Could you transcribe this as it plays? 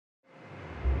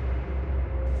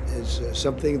is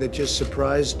something that just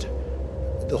surprised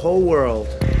the whole world.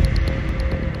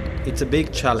 It's a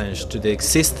big challenge to the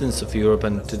existence of Europe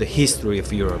and to the history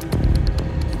of Europe.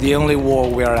 The only war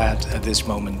we are at this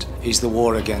moment is the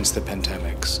war against the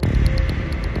pandemics.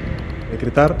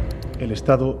 Decretar el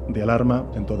estado de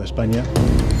alarma en toda España.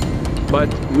 But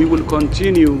we will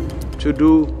continue to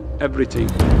do everything.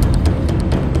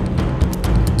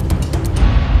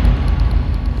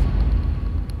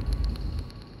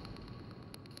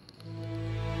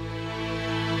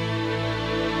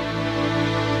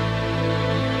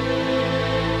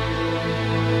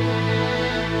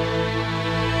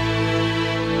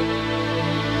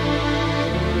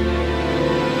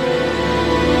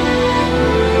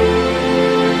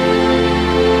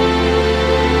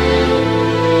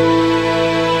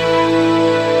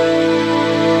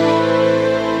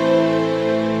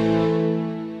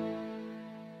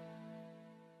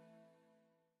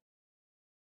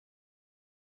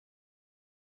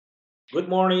 Good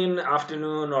morning,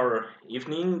 afternoon, or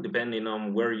evening, depending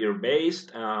on where you're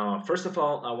based. First of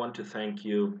all, I want to thank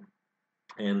you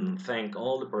and thank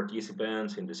all the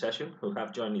participants in the session who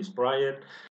have joined this project.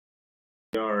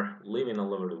 We are living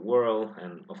all over the world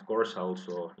and, of course,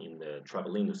 also in the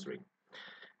travel industry.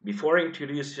 Before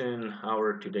introducing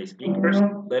our today's speakers,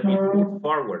 let me move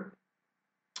forward.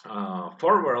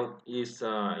 Forward is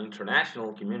an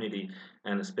international community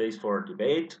and a space for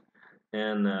debate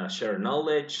and share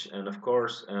knowledge and, of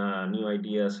course, new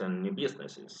ideas and new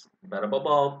businesses. But above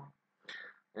all,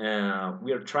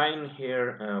 we are trying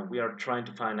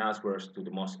to find answers to the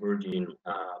most urgent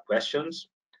questions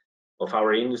of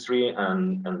our industry,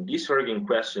 and these urgent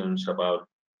questions about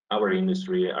our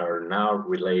industry are now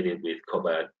related with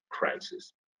COVID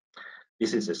crisis.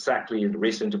 This is exactly the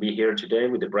reason to be here today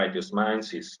with the brightest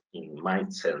minds in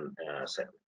Mindset.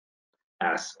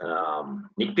 As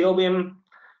Nick Pilbeam,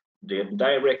 the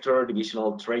Director,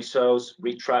 Divisional Trade Shows,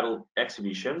 Reed Travel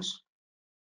Exhibitions.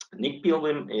 Nick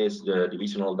Pilbeam is the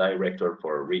Divisional Director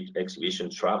for Reed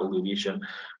Exhibitions Travel Division,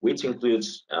 which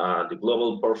includes the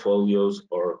global portfolios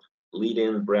of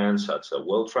leading brands such as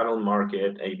World Travel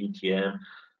Market, ABTM,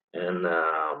 and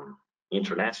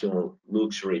International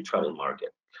Luxury Travel Market.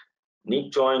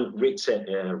 Nick joined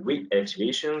Reed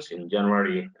Exhibitions in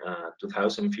January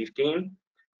 2015,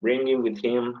 bringing with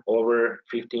him over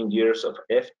 15 years of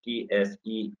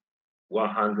FTSE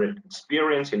 100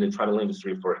 experience in the travel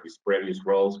industry for his previous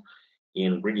roles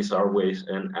in British Airways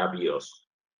and Avios.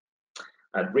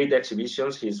 At Reed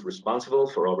Exhibitions, he's responsible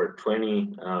for over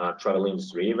 20 travel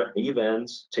industry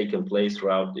events taking place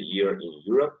throughout the year in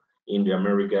Europe, in the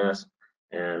Americas,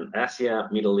 and Asia,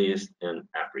 Middle East, and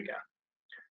Africa.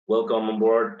 Welcome on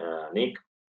board, Nick.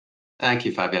 Thank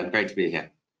you, Fabian. Great to be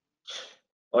here.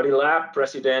 Ori Lahav,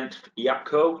 President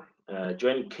IAPCO,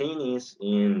 joined Keynes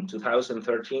in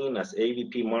 2013 as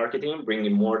AVP Marketing,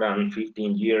 bringing more than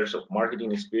 15 years of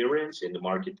marketing experience in the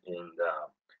market and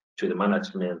to the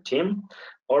management team.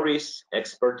 Ori's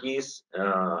expertise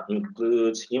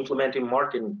includes implementing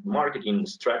marketing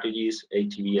strategies,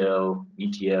 ATVL,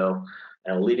 BTL,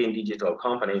 and leading digital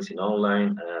companies in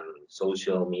online and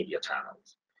social media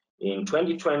channels. In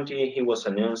 2020, he was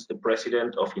announced the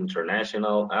president of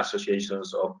International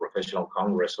Associations of Professional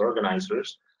Congress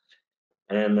Organizers,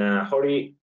 and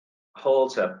Ori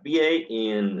holds a BA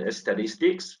in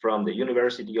Statistics from the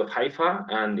University of Haifa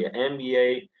and the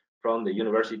MBA from the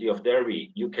University of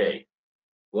Derby, UK.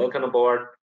 Welcome aboard.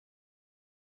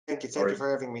 Thank you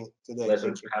for having me today.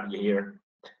 Pleasure to have you here.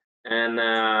 And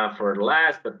for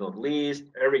last but not least,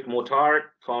 Eric Mottard,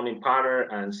 founding partner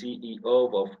and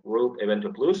CEO of Grupo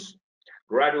Eventoplus.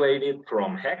 Graduated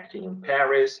from HEC in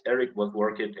Paris, Eric was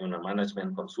working in a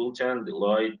management consultant,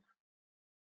 Deloitte,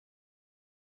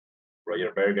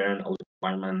 Roger Berger, and Oliver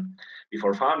Wyman,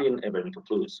 before founding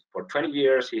Eventoplus. For 20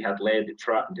 years, he had led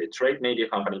the trade media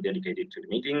company dedicated to the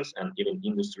meetings and event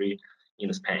industry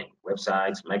in Spain,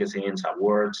 websites, magazines,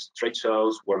 awards, trade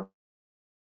shows, workshops,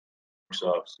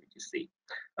 etc.,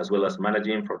 as well as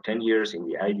managing for 10 years in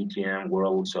the IBTM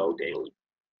World Show Daily.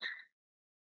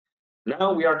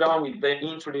 Now we are done with the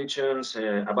introductions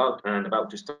about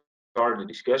to start the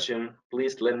discussion.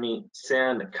 Please let me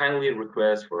send a kindly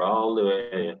request for all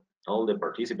the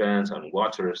participants and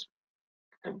watchers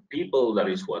and people that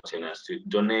is watching us to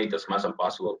donate as much as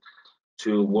possible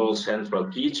to World Central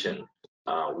Kitchen,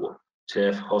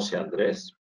 Chef José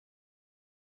Andres,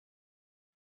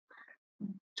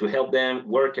 to help them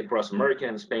work across America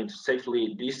and Spain to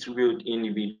safely distribute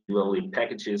individually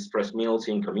packaged fresh meals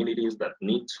in communities that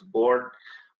need support,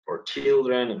 for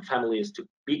children and families to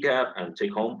pick up and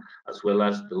take home, as well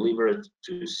as deliver it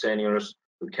to seniors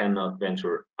who cannot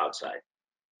venture outside.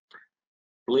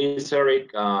 Please,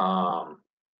 Eric, all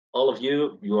of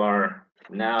you, you are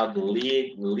now the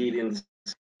leading.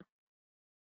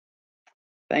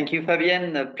 Thank you,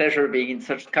 Fabien. A pleasure being in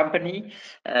such company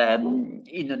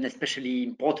in an especially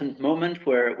important moment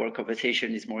where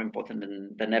conversation is more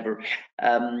important than ever.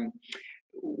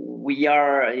 We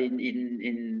are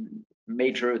in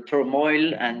major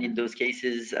turmoil, and in those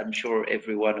cases, I'm sure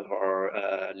every one of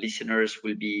our listeners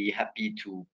will be happy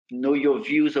to know your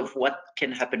views of what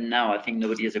can happen now. I think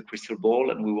nobody has a crystal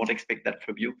ball, and we won't expect that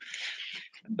from you.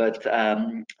 But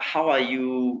how are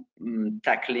you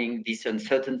tackling this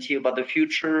uncertainty about the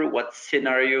future? What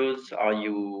scenarios are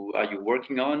you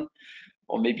working on?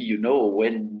 Or maybe you know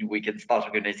when we can start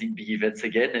organizing big events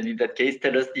again, and in that case,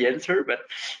 tell us the answer. But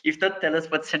if not, tell us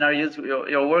what scenarios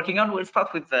you're working on. We'll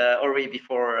start with Ori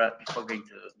before going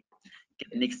to get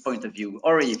the next point of view.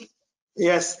 Ori.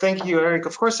 Yes, thank you, Eric.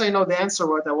 Of course, I know the answer,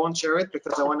 but I won't share it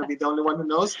because I want to be the only one who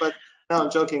knows. But no, I'm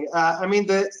joking. I mean,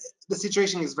 the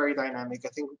situation is very dynamic. I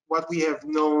think what we have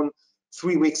known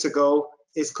 3 weeks ago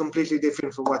is completely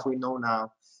different from what we know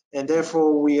now, and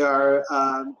therefore we are.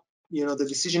 You know, the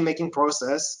decision-making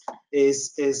process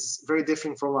is very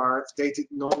different from our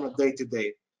normal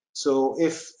day-to-day. So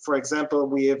if, for example,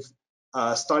 we have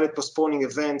started postponing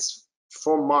events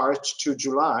from March to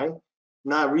July,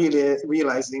 not really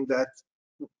realizing that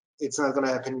it's not going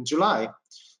to happen in July.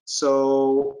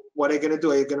 So what are you going to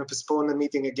do? Are you going to postpone the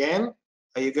meeting again?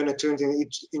 Are you going to turn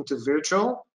it into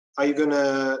virtual? Are you going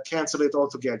to cancel it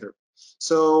altogether?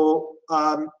 So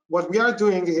what we are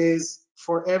doing is,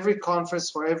 for every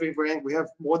conference, for every brand, we have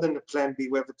more than a plan B.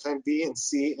 We have a plan B and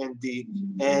C and D.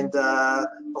 And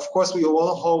of course, we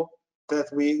all hope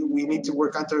that we need to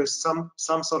work under some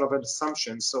sort of an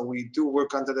assumption. So we do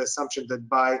work under the assumption that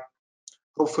by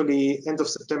hopefully end of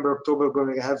September, October, we're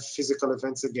going to have physical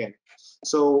events again.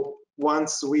 So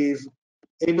once we've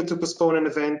able to postpone an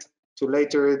event to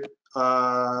later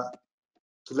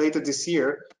this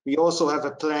year, we also have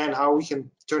a plan how we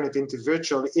can turn it into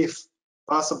virtual if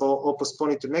possible, or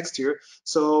postpone it to next year.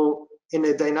 So in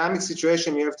a dynamic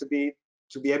situation, you have to be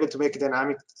able to make a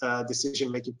dynamic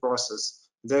decision-making process.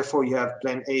 Therefore, you have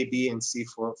plan A, B, and C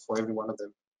for every one of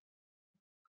them.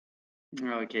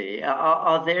 Okay.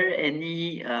 Are there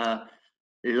any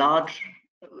large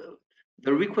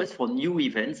the request for new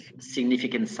events,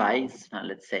 significant size,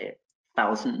 let's say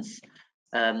thousands?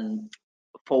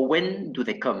 For when do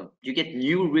they come? Do you get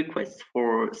new requests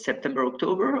for September,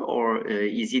 October, or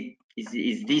is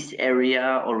this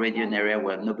area already an area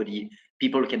where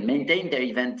people can maintain their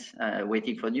event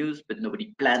waiting for news, but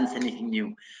nobody plans anything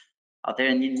new? Are there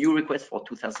any new requests for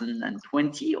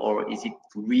 2020, or is it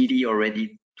really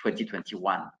already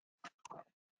 2021?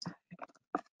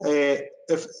 I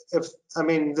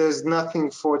mean, there's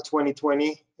nothing for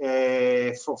 2020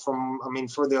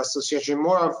 for the association.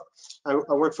 More of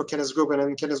I work for Kenneth Group, and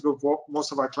in Kenneth Group,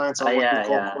 most of our clients are what we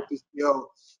call PCO.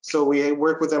 So we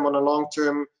work with them on a long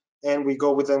term, and we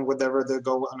go with them wherever they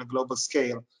go on a global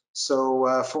scale.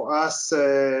 So for us,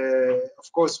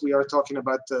 of course, we are talking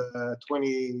about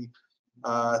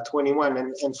 2021,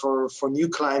 and for new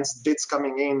clients, bids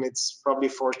coming in, it's probably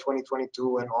for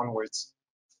 2022 and onwards.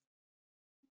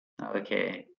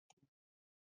 Okay,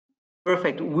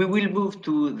 perfect. We will move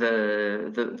to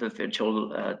the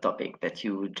virtual topic that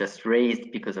you just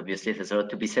raised, because obviously there's a lot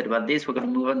to be said about this. We're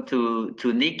going to move on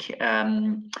to Nick.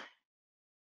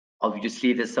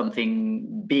 Obviously, there's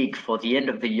something big for the end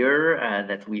of the year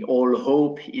that we all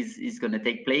hope is going to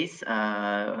take place.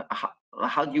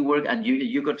 How do you work? And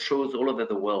you got shows all over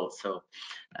the world. So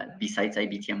besides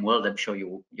IBTM World, I'm sure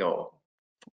you're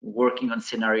working on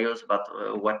scenarios about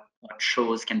what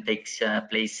shows can take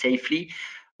place safely.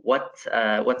 What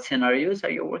scenarios are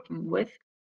you working with?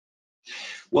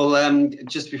 Well,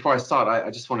 just before I start, I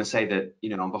just want to say that,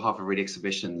 you know, on behalf of Reed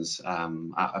Exhibitions,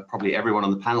 probably everyone on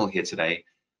the panel here today,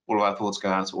 all of our thoughts go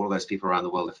out to all of those people around the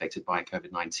world affected by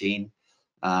COVID-19.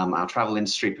 Our travel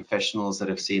industry professionals that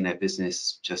have seen their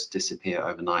business just disappear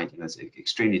overnight, you know, it's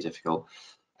extremely difficult.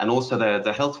 And also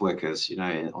the health workers, you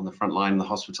know, on the front line in the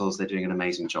hospitals, they're doing an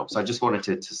amazing job. So I just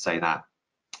wanted to say that.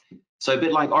 So a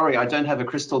bit like Ori, I don't have a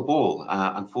crystal ball,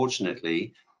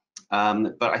 unfortunately.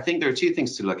 But I think there are two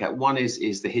things to look at. One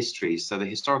is the history. So the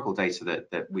historical data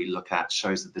that we look at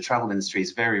shows that the travel industry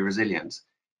is very resilient.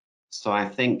 So I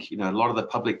think, you know, a lot of the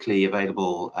publicly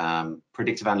available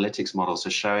predictive analytics models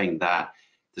are showing that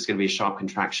there's going to be a sharp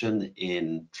contraction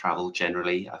in travel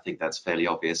generally. I think that's fairly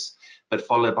obvious, but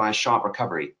followed by a sharp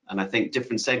recovery. And I think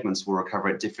different segments will recover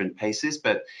at different paces,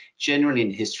 but generally in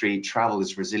history, travel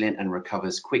is resilient and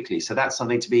recovers quickly. So that's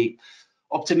something to be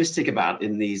optimistic about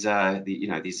in these,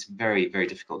 these very, very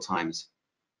difficult times.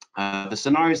 The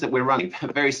scenarios that we're running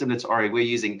are very similar to Ori. We're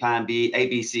using plan B, A,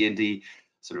 B, C, and D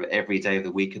sort of every day of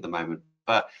the week at the moment.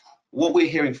 But what we're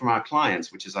hearing from our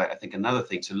clients, which is I think another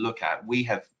thing to look at, we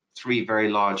have 3 very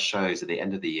large shows at the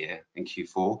end of the year in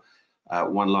Q4,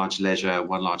 1 large leisure,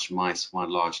 1 large MICE, 1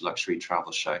 large luxury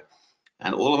travel show.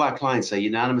 And all of our clients are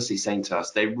unanimously saying to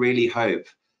us, they really hope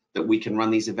that we can run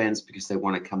these events because they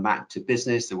want to come back to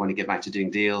business, they want to get back to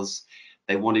doing deals,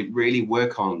 they want to really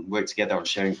work together on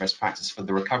sharing best practice for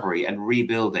the recovery and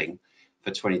rebuilding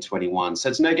for 2021. So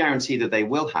it's no guarantee that they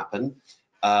will happen,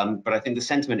 but I think the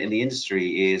sentiment in the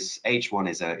industry is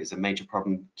H1 is a major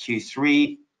problem.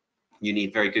 Q3, you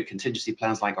need very good contingency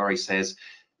plans, like Ori says,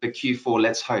 but Q4,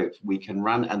 let's hope we can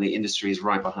run, and the industry is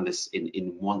right behind us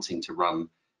in wanting to run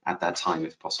at that time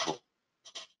if possible.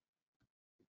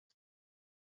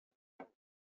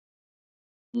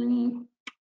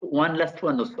 One last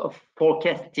one of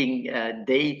forecasting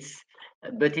dates,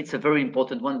 but it's a very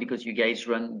important one because you guys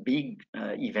run big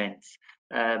events.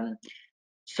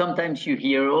 Sometimes you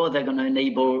hear, oh, they're going to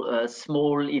enable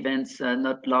small events,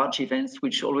 not large events,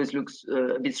 which always looks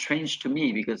a bit strange to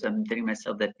me, because I'm telling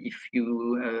myself that if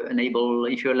you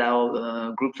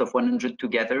allow groups of 100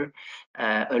 together,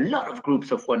 a lot of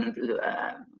groups of 100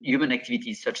 human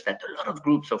activities, such that a lot of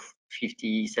groups of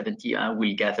 50, 70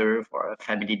 will gather for a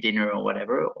family dinner or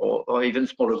whatever, or even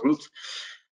smaller groups.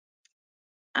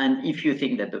 And if you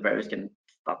think that the virus can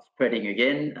start spreading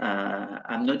again,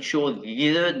 I'm not sure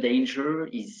the danger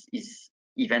is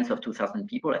events of 2,000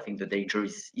 people. I think the danger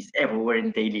is everywhere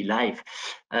in daily life.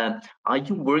 Are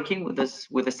you working with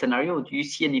a scenario? Do you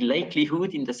see any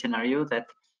likelihood in the scenario that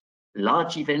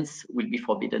large events will be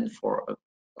forbidden for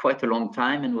quite a long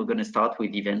time, and we're going to start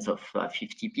with events of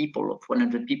 50 people, of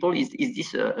 100 people? Is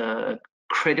this a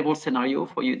credible scenario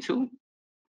for you too?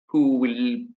 Who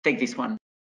will take this one?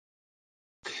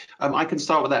 I can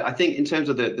start with that. I think in terms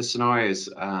of the scenarios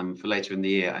for later in the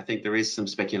year, I think there is some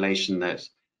speculation that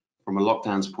from a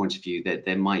lockdowns point of view that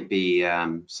there might be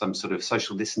some sort of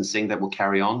social distancing that will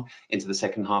carry on into the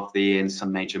second half of the year in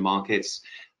some major markets.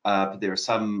 But there are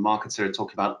some markets that are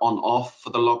talking about on-off for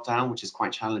the lockdown, which is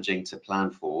quite challenging to plan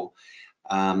for.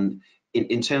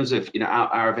 In terms of,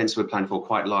 our events we're planning for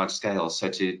quite large scale, so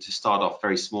to start off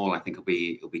very small, I think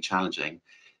it'll be challenging.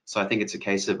 So I think it's a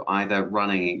case of either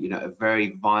running, a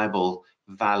very viable,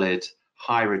 valid,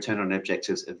 high return on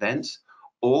objectives event,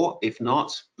 or if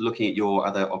not, looking at your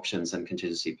other options and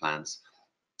contingency plans.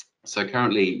 So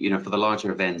currently, for the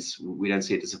larger events, we don't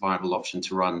see it as a viable option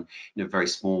to run, very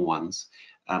small ones.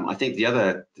 I think the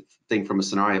other thing from a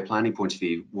scenario planning point of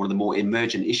view, one of the more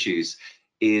emergent issues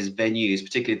is venues,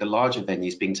 particularly the larger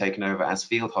venues, being taken over as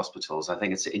field hospitals. I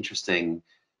think it's an interesting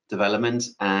development,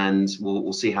 and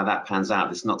we'll see how that pans out.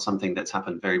 It's not something that's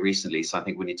happened very recently, so I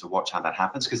think we need to watch how that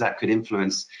happens, because that could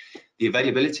influence the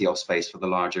availability of space for the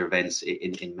larger events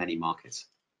in many markets.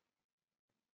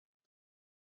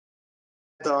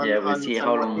 Yeah, we'll see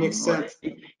how long.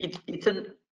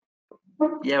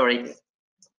 Yeah, right.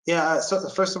 Yeah, so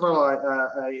first of all, I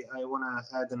want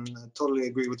to add and totally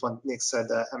agree with what Nick said.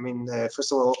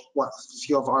 First of all, a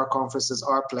few of our conferences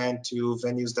are planned to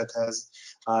venues that has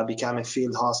become a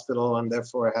field hospital and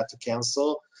therefore had to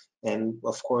cancel. And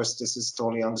of course, this is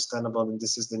totally understandable, and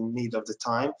this is the need of the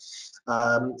time.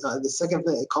 The second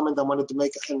comment I wanted to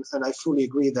make, and I fully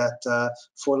agree that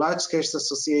for large-scale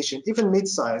association, even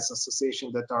mid-size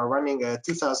association that are running a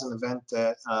 2,000 event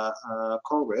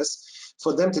congress,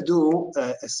 for them to do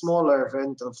a smaller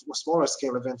event, of a smaller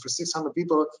scale event for 600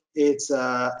 people, it's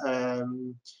a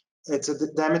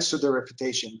damage to their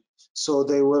reputation. So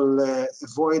they will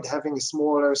avoid having a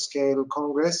smaller scale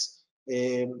congress.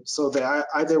 So they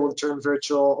either will turn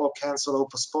virtual or cancel or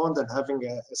postpone than having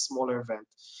a smaller event.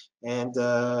 And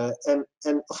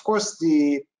of course,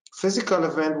 the physical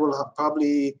event will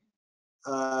probably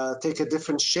take a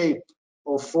different shape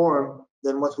or form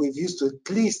than what we've used to, at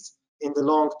least in the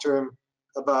long term,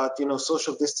 about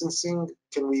social distancing.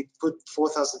 Can we put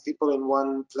 4,000 people in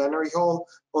one plenary hall?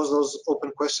 All those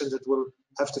open questions that we'll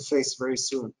have to face very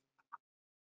soon.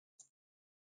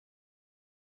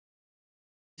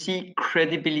 See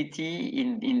credibility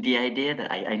in the idea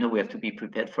that I know we have to be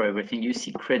prepared for everything. You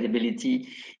see credibility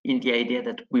in the idea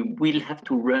that we will have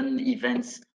to run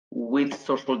events with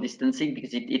social distancing,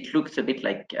 because it looks a bit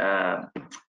like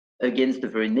against the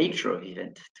very nature of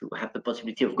event, to have the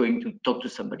possibility of going to talk to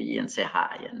somebody and say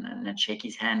hi and shake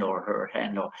his hand or her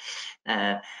hand, or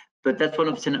but that's one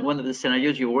of the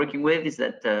scenarios you're working with, is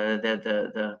that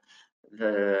the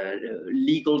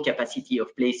legal capacity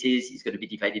of places is going to be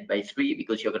divided by 3,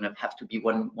 because you're going to have to be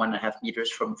 1.5 meters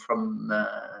from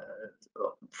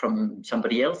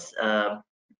somebody else.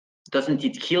 doesn't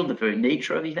it kill the very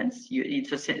nature of events?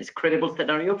 It's a credible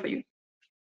scenario for you?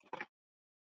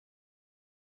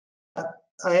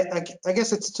 I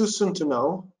guess it's too soon to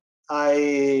know.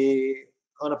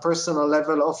 On a personal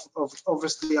level,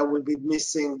 obviously, I will be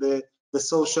missing the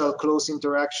social close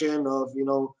interaction of,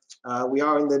 we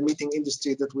are in the meeting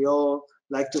industry that we all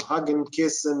like to hug and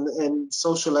kiss and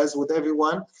socialize with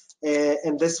everyone,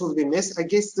 and this will be missed. I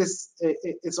guess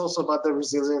it's also about the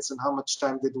resilience and how much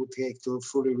time it will take to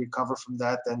fully recover from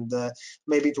that, and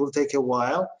maybe it will take a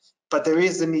while, but there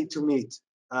is a need to meet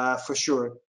for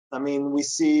sure. I mean, we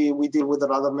deal with a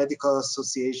lot of medical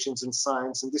associations in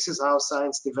science, and this is how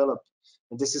science developed,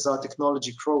 and this is how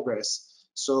technology progress.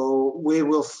 So we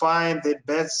will find the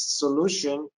best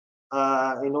solution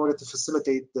in order to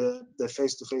facilitate the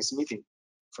face-to-face meeting,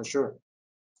 for sure.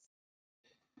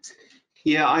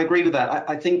 Yeah, I agree with that.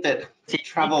 I think that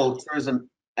travel, tourism,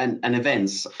 and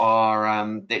events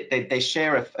are they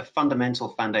share a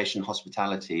fundamental foundation,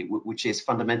 hospitality, which is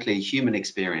fundamentally a human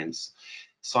experience.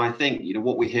 So I think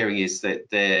what we're hearing is that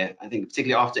I think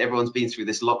particularly after everyone's been through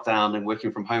this lockdown and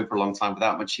working from home for a long time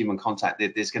without much human contact,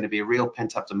 there's going to be a real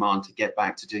pent-up demand to get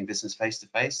back to doing business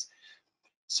face-to-face.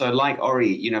 So like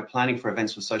Ori, planning for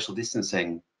events with social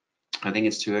distancing, I think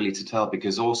it's too early to tell,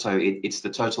 because also it's the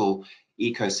total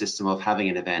ecosystem of having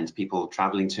an event, people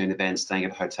traveling to an event, staying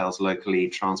at hotels locally,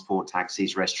 transport,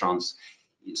 taxis, restaurants.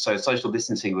 So social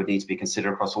distancing would need to be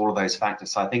considered across all of those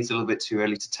factors. So I think it's a little bit too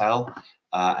early to tell,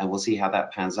 and we'll see how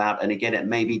that pans out. And again, it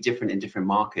may be different in different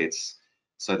markets.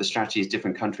 So the strategies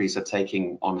different countries are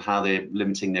taking on how they're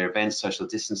limiting their events, social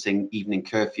distancing, evening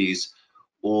curfews,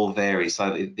 all vary.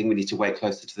 So I think we need to wait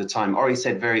closer to the time. Ori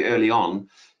said very early on,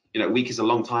 a week is a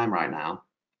long time right now.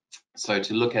 So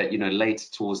to look at, late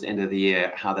towards the end of the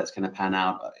year, how that's going to pan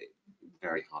out,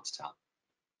 very hard to tell.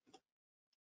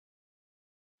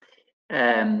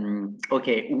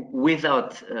 Okay,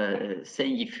 without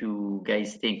saying if you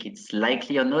guys think it's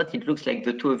likely or not, it looks like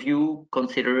the two of you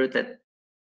consider that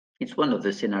it's one of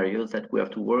the scenarios that we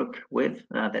have to work with,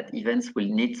 that events will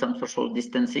need some social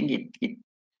distancing.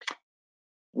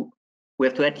 We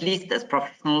have to, at least as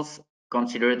professionals,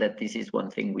 consider that this is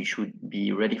one thing we should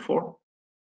be ready for.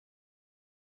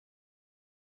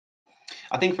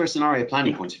 I think for a scenario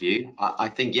planning point of view, I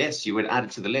think, yes, you would add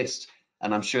it to the list.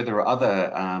 And I'm sure there are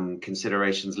other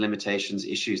considerations, limitations,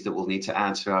 issues that we'll need to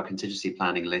add to our contingency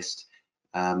planning list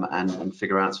and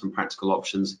figure out some practical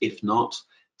options, if not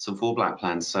some fallback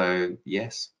plans. So,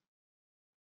 yes.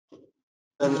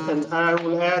 And I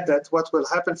will add that what will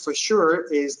happen for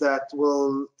sure is that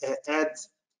we'll add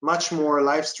much more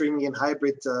live streaming and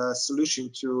hybrid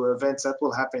solution to events that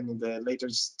will happen in the later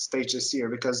stage this year.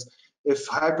 Because if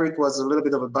hybrid was a little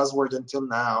bit of a buzzword until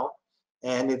now,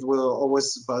 and it will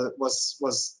always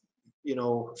was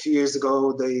a few years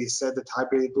ago they said that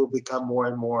hybrid will become more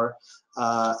and more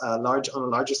on a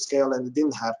larger scale, and it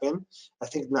didn't happen. I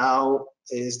think now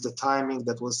is the timing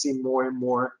that we'll see more and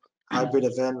more hybrid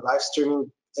event live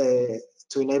streaming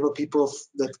to enable people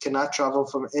that cannot travel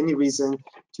for any reason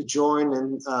to join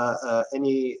in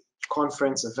any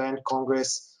conference, event,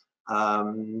 congress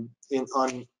online.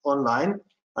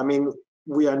 I mean,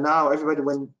 we are now, everybody,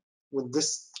 when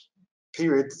this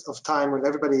period of time when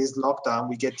everybody is locked down,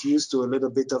 we get used to a little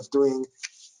bit of doing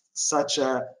such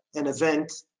an event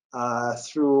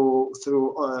through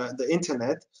the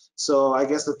internet. So I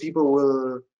guess that people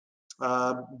will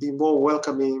be more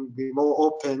welcoming, be more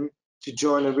open to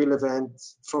join a real event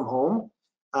from home.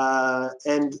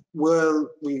 And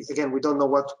we don't know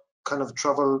what kind of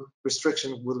travel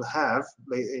restriction we'll have,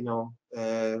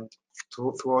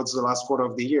 towards the last quarter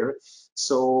of the year.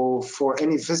 So for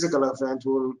any physical event,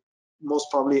 we'll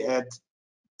most probably add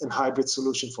a hybrid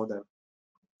solution for them.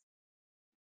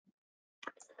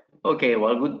 Okay,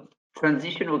 well, good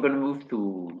transition. We're going to move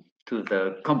to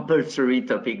the compulsory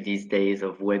topic these days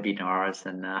of webinars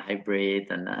and hybrid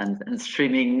and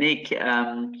streaming. Nick,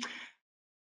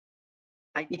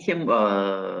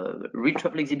 IAPCO Reed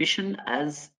Travel Exhibition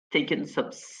has taken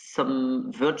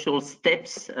some virtual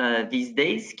steps these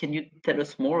days. Can you tell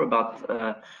us more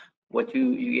about what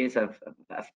you guys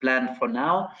have planned for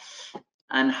now,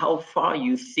 and how far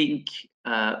you think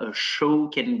a show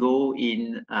can go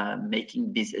in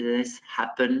making business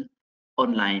happen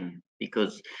online?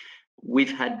 Because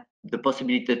we've had the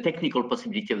technical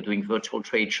possibility of doing virtual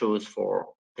trade shows for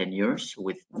 10 years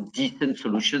with decent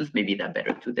solutions. Maybe they're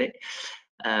better today.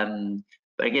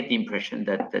 But I get the impression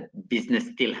that business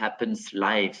still happens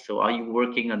live. So are you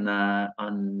working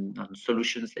on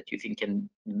solutions that you think can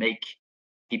make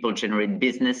people generate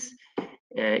business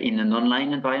in an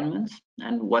online environment?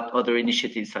 And what other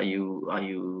initiatives are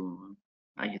you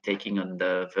taking on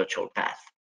the virtual path?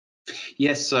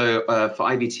 Yes, so for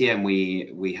IBTM,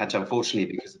 we had to,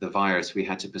 unfortunately, because of the virus, we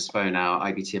had to postpone our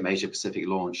IBTM Asia Pacific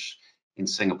launch in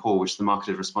Singapore, which the market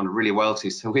had responded really well to.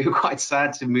 So we were quite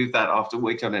sad to move that after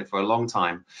working on it for a long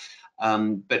time.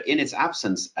 But in its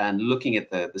absence and looking at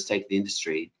the state of the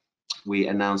industry, we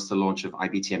announced the launch of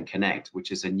IBTM Connect,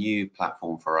 which is a new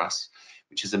platform for us,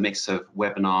 which is a mix of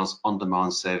webinars,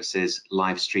 on-demand services,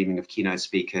 live streaming of keynote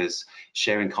speakers,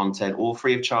 sharing content, all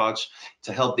free of charge,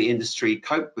 to help the industry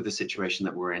cope with the situation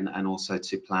that we're in and also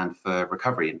to plan for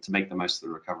recovery and to make the most of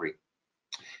the recovery.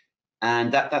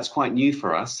 And that's quite new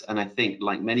for us. And I think,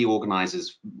 like many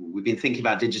organizers, we've been thinking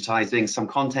about digitizing some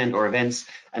content or events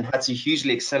and had to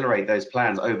hugely accelerate those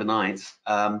plans overnight.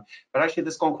 But actually,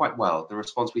 that's gone quite well. The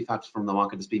response we've had from the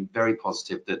market has been very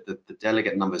positive. The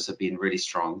delegate numbers have been really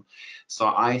strong.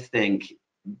 So I think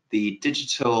the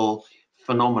digital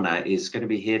phenomena is going to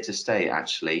be here to stay,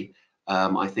 actually.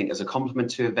 I think as a complement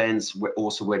to events,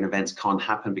 also when events can't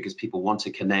happen because people want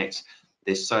to connect,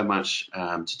 there's so much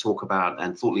to talk about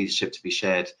and thought leadership to be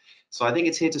shared. So I think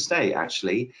it's here to stay,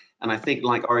 actually. And I think,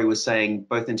 like Ori was saying,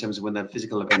 both in terms of when the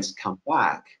physical events come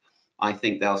back, I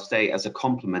think they'll stay as a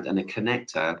complement and a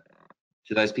connector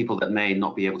to those people that may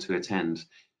not be able to attend.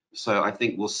 So I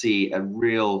think we'll see a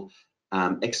real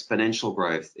exponential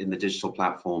growth in the digital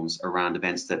platforms around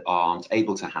events that aren't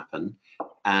able to happen.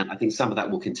 And I think some of that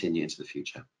will continue into the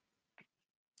future.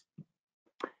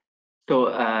 So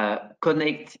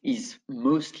Connect is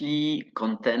mostly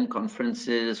content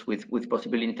conferences with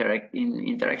possible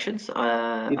interactions.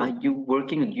 Are you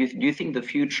working? Do you think the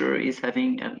future is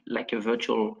having like a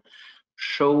virtual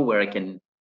show where I can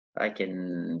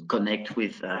connect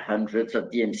with hundreds of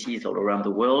DMCs all around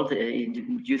the world? Do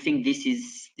you think this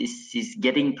is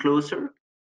getting closer?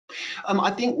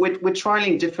 I think we're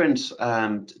trialing different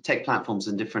tech platforms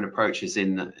and different approaches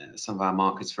in some of our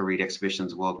markets for Reed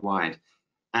exhibitions worldwide.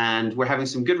 And we're having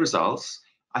some good results.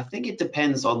 I think it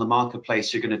depends on the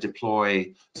marketplace you're going to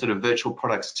deploy sort of virtual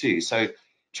products to. So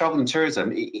travel and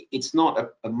tourism, it's not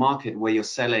a market where you're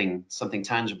selling something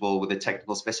tangible with a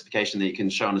technical specification that you can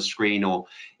show on a screen, or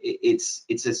it's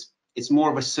more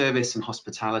of a service and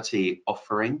hospitality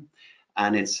offering.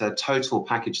 And it's a total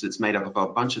package that's made up of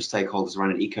a bunch of stakeholders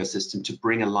around an ecosystem to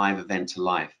bring a live event to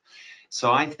life.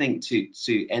 So I think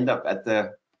to end up at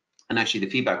and actually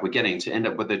the feedback we're getting, to end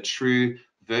up with a true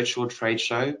virtual trade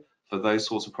show for those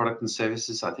sorts of products and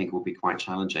services, I think will be quite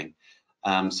challenging.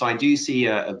 So I do see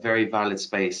a very valid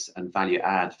space and value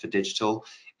add for digital,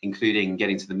 including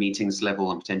getting to the meetings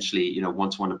level and potentially,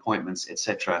 one-to-one appointments,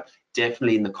 etc.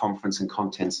 Definitely in the conference and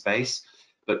content space,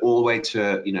 but all the way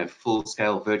to,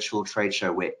 full-scale virtual trade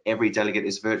show where every delegate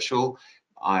is virtual.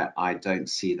 I don't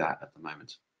see that at the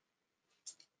moment.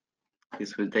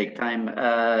 This will take time.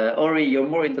 Ori, you're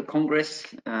more in the Congress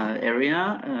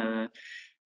area.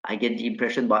 I get the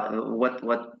impression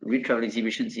what Reed Travel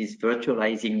Exhibitions is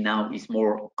virtualizing now is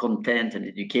more content and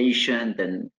education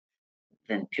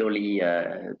than purely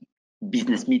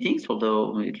business meetings,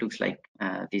 although it looks like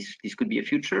this could be a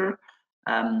future.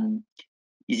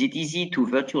 Is it easy to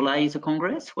virtualize a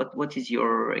Congress? What is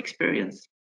your experience?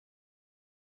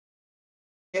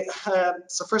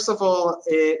 So first of all,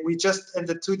 we just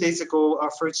ended 2 days ago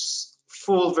our first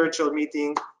full virtual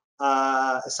meeting,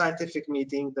 a scientific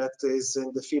meeting that is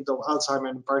in the field of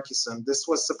Alzheimer's and Parkinson. This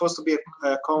was supposed to be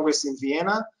a congress in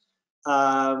Vienna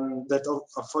that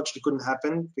unfortunately couldn't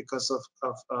happen because of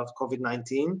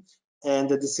COVID-19. And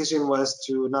the decision was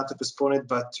not to postpone it,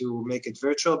 but to make it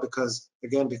virtual because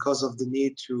of the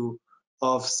need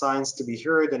of science to be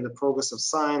heard and the progress of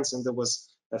science, and there was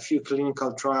a few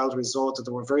clinical trial results that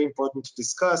were very important to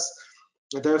discuss.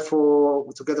 And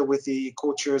therefore, together with the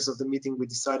co-chairs of the meeting, we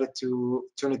decided to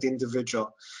turn it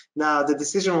individual. Now, the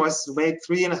decision was made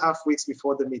 3.5 weeks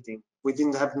before the meeting. We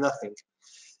didn't have nothing.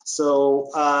 So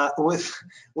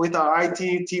with our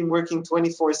IT team working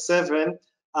 24/7,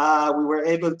 we were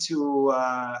able to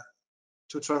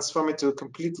transform it to a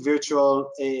complete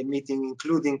virtual meeting,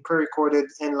 including pre-recorded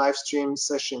and live stream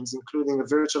sessions, including a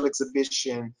virtual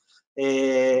exhibition,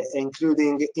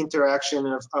 including interaction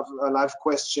of live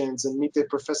questions, and meet the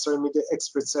professor and meet the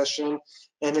expert session.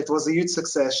 And it was a huge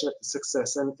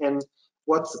success. And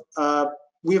what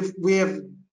we have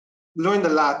learned a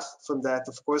lot from that,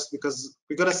 of course, because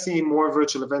we're going to see more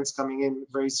virtual events coming in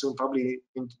very soon, probably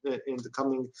in the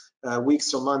coming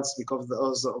weeks or months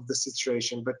because of the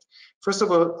situation. But first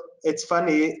of all, it's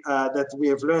funny that we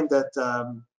have learned that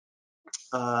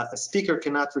a speaker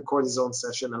cannot record his own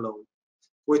session alone.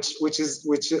 Which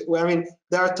I mean,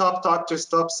 there are top doctors,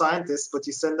 top scientists, but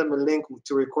you send them a link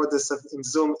to record this in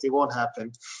Zoom, it won't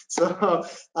happen. So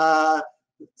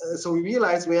so we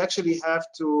realized we actually have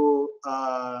to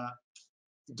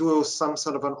do some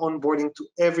sort of an onboarding to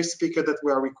every speaker that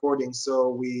we are recording. So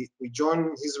we join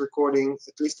his recording,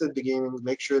 at least at the beginning,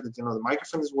 make sure that, you know, the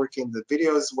microphone is working, the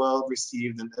video is well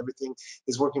received, and everything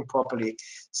is working properly.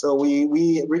 So we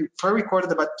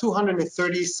recorded about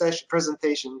 230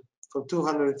 presentation from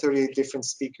 230 different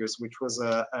speakers, which was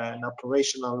an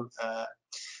operational,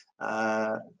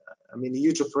 I mean, a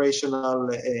huge operational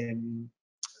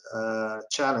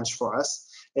challenge for us,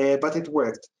 but it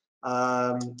worked.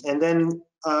 And then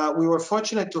we were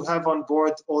fortunate to have on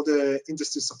board all the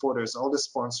industry supporters, all the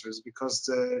sponsors, because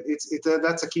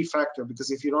that's a key factor.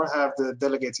 Because if you don't have the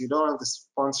delegates, you don't have the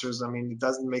sponsors, I mean, it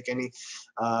doesn't make any,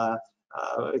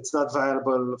 it's not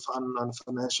viable on a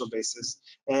financial basis.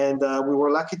 And we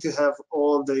were lucky to have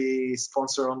all the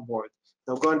sponsor on board.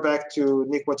 Now, going back to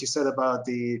Nick, what you said about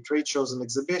the trade shows and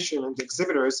exhibition and the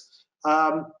exhibitors,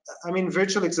 I mean,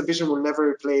 virtual exhibition will never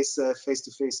replace a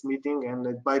face-to-face meeting, and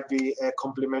it might be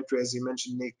complementary, as you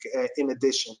mentioned, Nick, in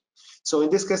addition. So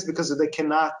in this case, because they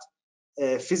cannot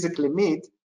physically meet,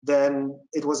 then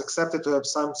it was accepted to have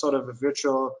some sort of a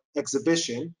virtual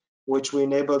exhibition, which we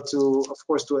enable to, of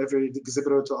course, to every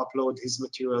exhibitor to upload his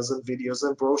materials and videos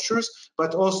and brochures,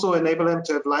 but also enable them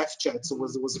to have live chats. So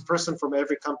it was a person from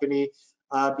every company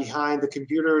behind the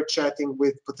computer chatting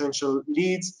with potential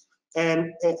leads.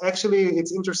 And actually,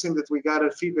 it's interesting that we got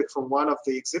a feedback from one of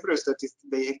the exhibitors that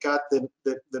they got the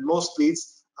most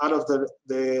leads out of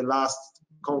the last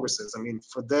congresses. I mean,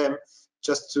 for them,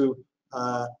 just to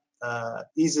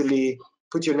easily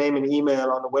put your name and email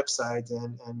on the website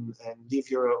and leave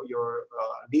your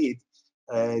lead,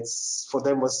 it's for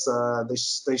them was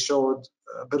they showed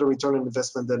a better return on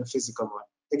investment than a physical one.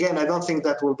 Again, I don't think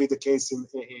that will be the case in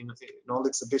all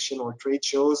exhibition or trade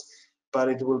shows, but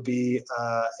it will be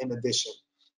in addition.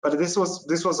 But this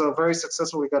was a very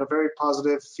successful. We got a very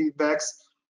positive feedbacks,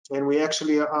 and we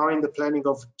actually are in the planning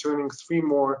of turning 3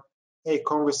 more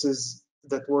congresses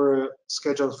that were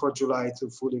scheduled for July to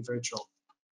fully virtual.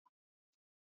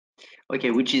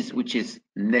 Okay, which is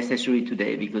necessary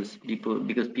today because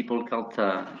people can't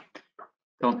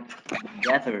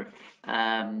gather.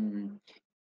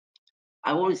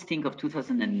 I always think of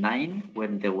 2009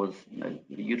 when there was a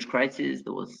huge crisis,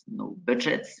 there was no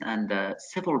budgets, and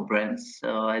several brands,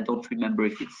 I don't remember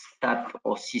if it's SAP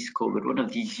or Cisco, but one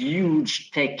of these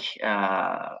huge tech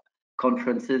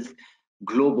conferences,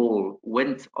 global,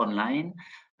 went online.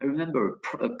 I remember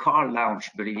a car launch,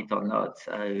 believe it or not,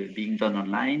 being done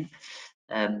online.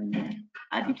 And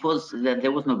it was that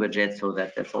there was no budget, so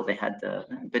that's all they had.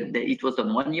 But it was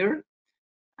done 1 year.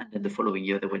 And then the following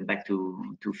year they went back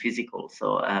to physical.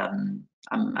 So I'm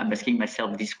asking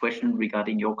myself this question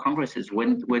regarding your congresses.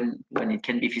 When it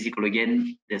can be physical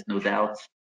again, there's no doubt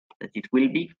that it will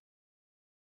be.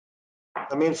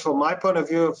 I mean, from my point of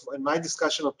view, in my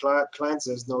discussion of clients,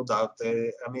 there's no doubt.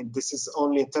 I mean, this is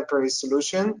only a temporary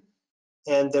solution,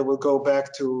 and they will go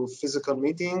back to physical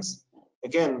meetings.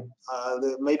 Again,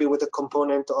 maybe with a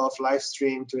component of live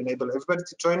stream to enable everybody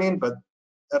to join in, but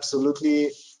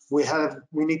absolutely, we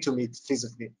need to meet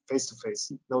physically, face to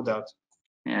face, no doubt.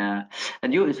 Yeah,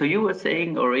 and you were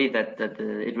saying, Ori, that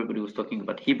everybody was talking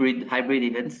about hybrid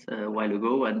events a while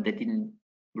ago, and they didn't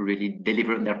really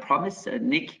deliver on their promise.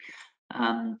 Nick,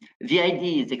 the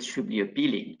idea is extremely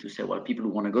appealing to say, well, people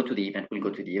who want to go to the event will go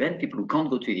to the event. People who can't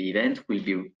go to the event will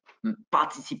be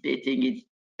participating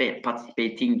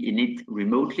in it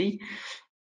remotely.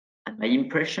 And my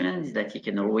impression is that you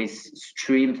can always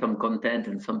stream some content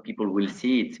and some people will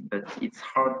see it, but it's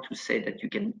hard to say that you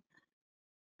can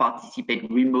participate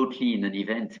remotely in an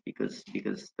event because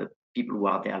the people who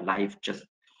are there live just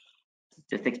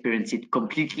experience it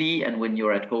completely, and when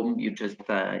you're at home, you're just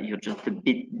a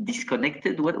bit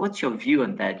disconnected. What's your view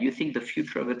on that? Do you think the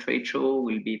future of a trade show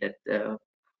will be that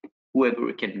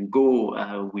whoever can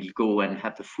go will go and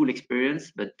have the full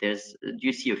experience? But do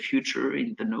you see a future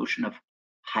in the notion of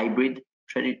hybrid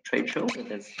trade show?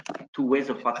 There's 2 ways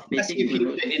of participating.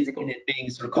 In it being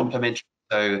sort of complementary.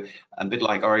 So a bit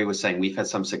like Ori was saying, we've had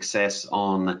some success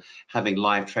on having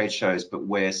live trade shows, but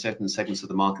where certain segments of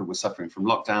the market were suffering from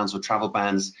lockdowns or travel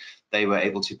bans, they were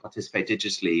able to participate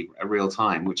digitally at real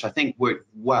time, which I think worked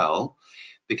well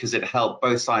because it helped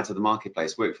both sides of the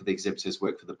marketplace, work for the exhibitors,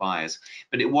 work for the buyers,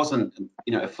 but it wasn't,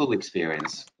 a full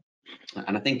experience.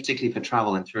 And I think particularly for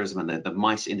travel and tourism and the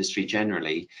MICE industry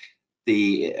generally,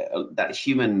 that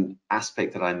human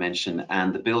aspect that I mentioned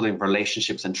and the building of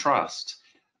relationships and trust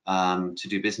to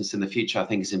do business in the future, I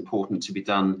think is important to be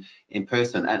done in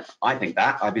person. And I think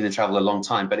that I've been in travel a long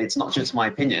time, but it's not just my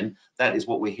opinion. That is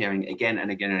what we're hearing again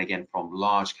and again and again from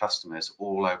large customers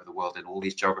all over the world in all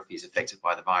these geographies affected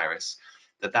by the virus,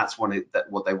 that's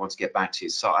what they want to get back to.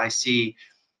 So I see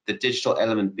the digital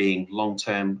element being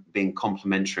long-term, being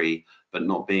complementary, but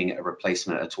not being a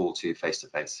replacement at all to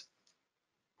face-to-face.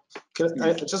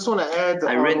 I just want to add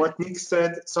on what Nick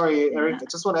said. Sorry, Eric. I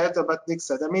just want to add on what Nick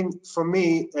said. I mean, for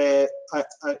me, I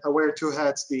wear two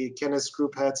hats: the Kenneth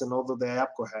Group hats and also the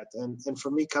IAPCO hat. And for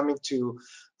me, coming to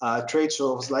trade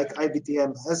shows like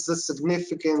IBTM has a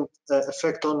significant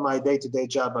effect on my day-to-day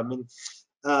job. I mean,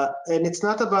 and it's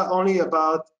not only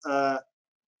about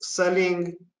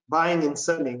selling, buying and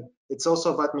selling. It's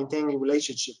also about maintaining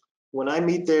relationship. When I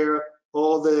meet there,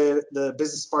 all the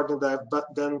business partners that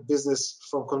I've done business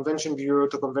from convention bureau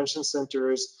to convention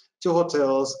centers to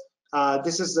hotels,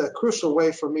 this is a crucial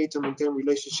way for me to maintain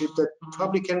relationship that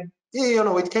probably can,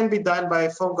 it can be done by a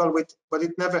phone call, but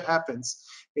it never happens.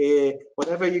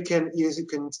 Whatever you can use, you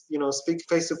can, speak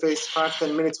face to face,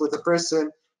 5-10 minutes with a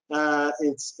person.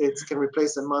 It can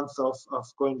replace a month of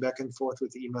going back and forth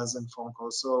with emails and phone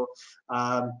calls. So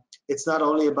it's not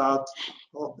only about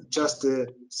just the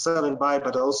sell and buy,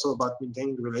 but also about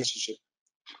maintaining the relationship.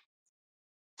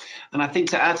 And I think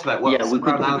to add to that, the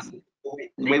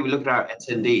way we look at our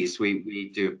attendees,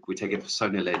 we take a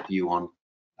persona-led view on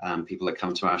people that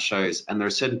come to our shows, and there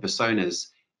are certain personas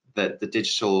that the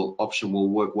digital option will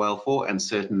work well for and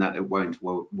certain that it won't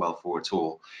work well for at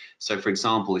all. So for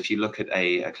example, if you look at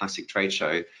a classic trade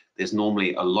show, there's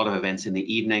normally a lot of events in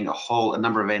the evening, a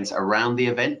number of events around the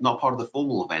event, not part of the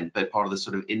formal event, but part of the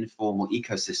sort of informal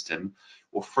ecosystem,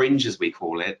 or fringe as we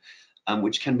call it,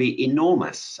 which can be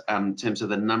enormous in terms of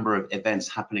the number of events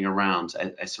happening around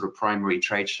a sort of primary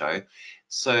trade show.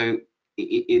 So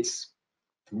it's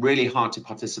really hard to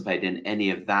participate in any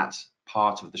of that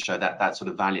part of the show, that sort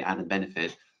of value added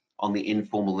benefit on the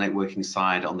informal networking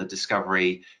side, on the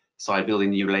discovery side,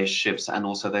 building new relationships, and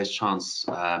also those chance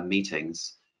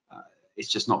meetings. It's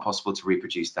just not possible to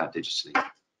reproduce that digitally.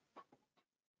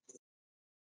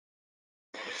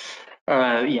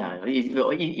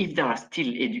 If there are still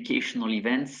educational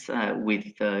events with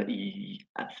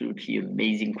absolutely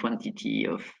amazing quantity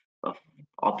of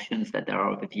options that are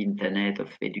over the internet of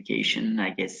education, I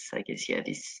guess yeah,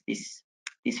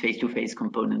 this face-to-face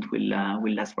component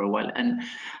will last for a while. And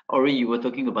Ori, you were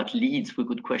talking about leads. We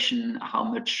could question how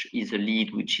much is a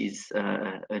lead, which is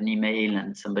an email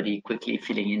and somebody quickly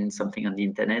filling in something on the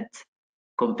internet,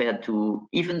 compared to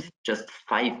even just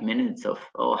 5 minutes of,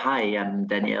 oh, hi, I'm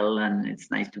Danielle, and it's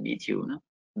nice to meet you. No?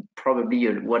 Probably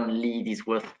one lead is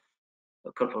worth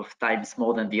a couple of times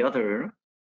more than the other.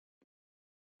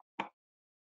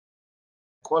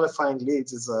 Qualifying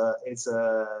leads is a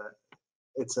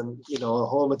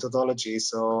whole methodology.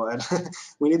 So and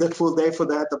we need a full day for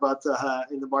that about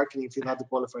in the marketing if you're not the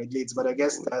qualified leads. But I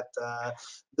guess that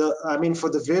for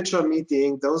the virtual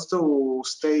meeting, those two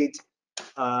stayed.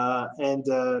 And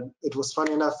it was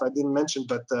funny enough, I didn't mention,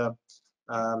 but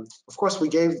of course we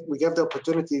gave the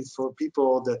opportunity for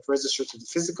people that registered to the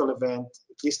physical event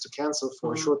at least to cancel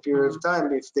for a short period of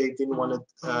time if they didn't want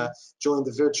to join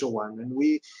the virtual one. And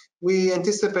we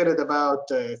anticipated about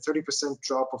 30%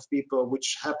 drop of people,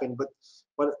 which happened. But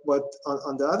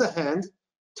on the other hand,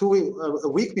 a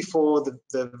week before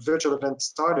the virtual event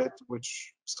started,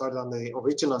 which started on the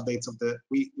original dates of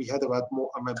we had about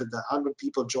maybe 100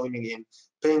 people joining in,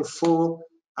 paying full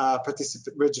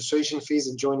registration fees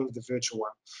and joining the virtual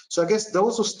one. So I guess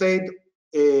those who stayed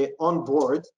on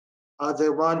board are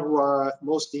the one who are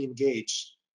mostly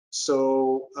engaged.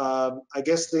 So I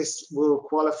guess this will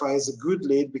qualify as a good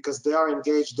lead because they are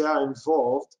engaged, they are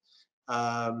involved.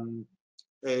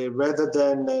 Rather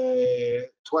than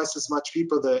twice as much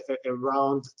people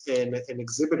around an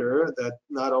exhibitor, that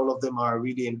not all of them are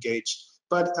really engaged.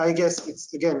 But I guess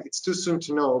it's too soon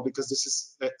to know because this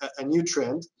is a new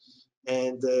trend,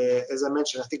 and as I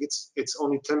mentioned, I think it's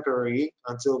only temporary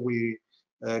until we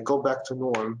go back to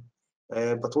norm.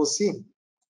 But we'll see.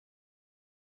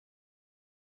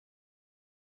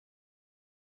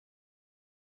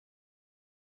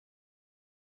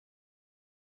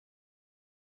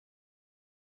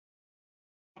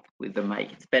 With the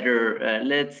mic, it's better.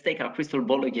 Let's take our crystal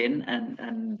ball again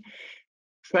and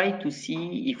try to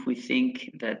see if we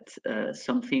think that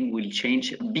something will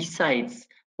change besides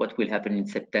what will happen in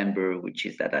September, which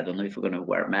is that I don't know if we're going to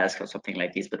wear masks or something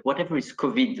like this, but whatever is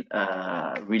COVID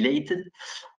related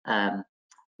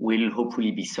will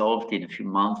hopefully be solved in a few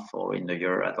months or in a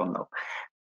year, I don't know.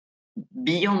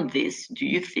 Beyond this, do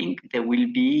you think there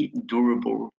will be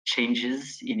durable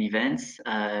changes in events?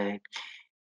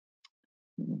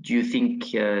 Do you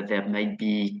think there might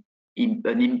be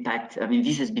an impact? I mean,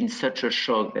 this has been such a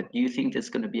shock that do you think there's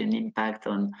going to be an impact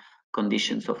on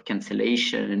conditions of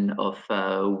cancellation, of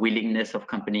willingness of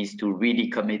companies to really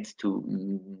commit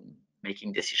to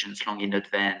making decisions long in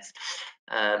advance.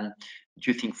 Do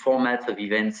you think formats of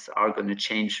events are going to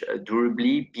change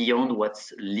durably beyond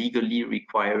what's legally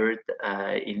required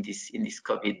in this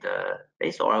COVID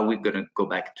phase, or are we going to go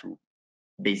back to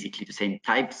basically the same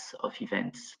types of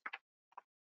events?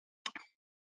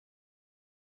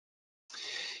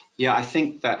 Yeah, I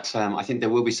think that I think there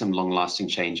will be some long-lasting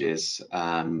changes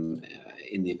in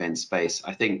the event space.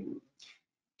 I think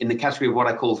in the category of what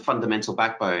I call fundamental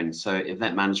backbone, so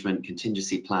event management,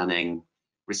 contingency planning,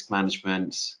 risk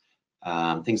management,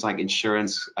 things like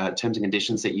insurance, terms and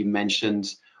conditions that you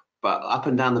mentioned, but up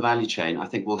and down the value chain, I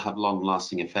think will have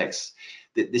long-lasting effects.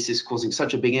 This is causing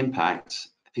such a big impact.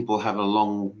 People have a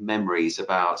long memories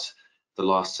about the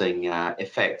lasting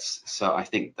effects. So I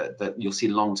think that you'll see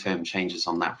long-term changes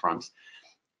on that front.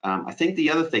 I think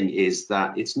the other thing is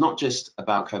that it's not just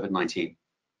about COVID-19.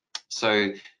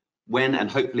 So when, and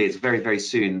hopefully it's very, very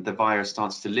soon, the virus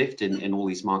starts to lift in all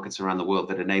these markets around the world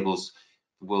that enables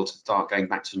the world to start going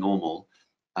back to normal,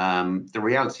 the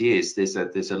reality is there's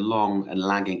a long and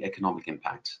lagging economic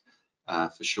impact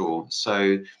for sure.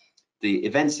 So the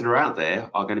events that are out there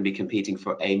are going to be competing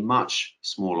for a much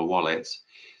smaller wallet.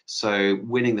 So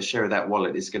winning the share of that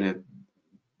wallet is going to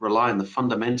rely on the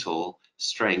fundamental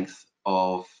strength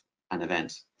of an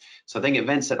event. So I think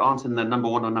events that aren't in the number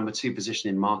 1 or number 2 position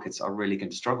in markets are really going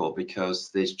to struggle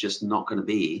because there's just not going to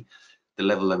be the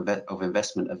level of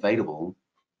investment available,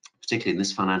 particularly in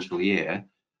this financial year,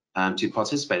 to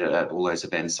participate at all those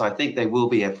events. So I think there will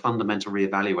be a fundamental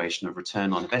reevaluation of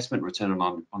return on investment, return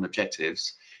on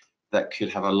objectives that could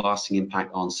have a lasting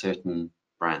impact on certain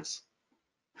brands.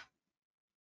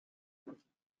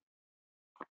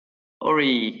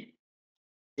 Ori.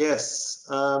 Yes,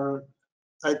 I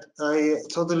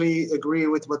totally agree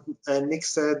with what Nick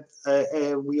said.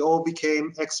 We all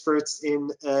became experts in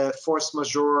force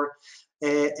majeure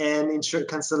and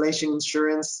cancellation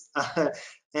insurance,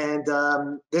 and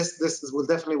this will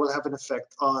definitely have an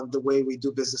effect on the way we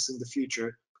do business in the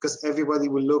future, because everybody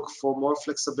will look for more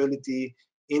flexibility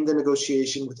in the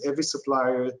negotiation with every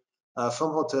supplier,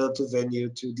 from hotel to venue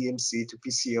to DMC to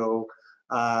PCO,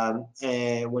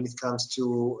 and when it comes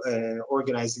to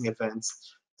organizing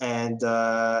events. And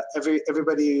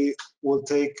everybody will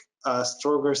take a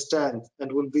stronger stand,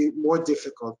 and will be more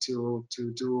difficult to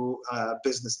do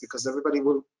business, because everybody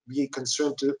will be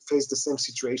concerned to face the same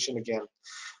situation again.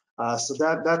 So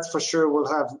that for sure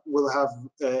will have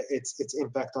its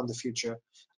impact on the future.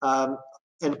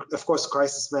 And of course,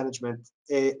 crisis management.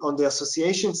 On the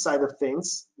association side of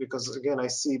things, because again, I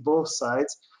see both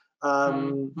sides,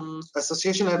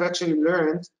 association have actually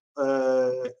learned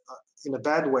in a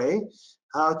bad way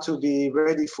how to be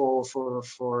ready for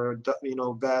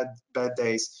bad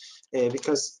days,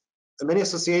 because many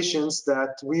associations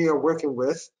that we are working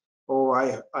with, or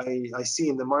I see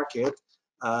in the market,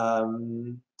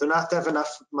 do not have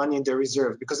enough money in their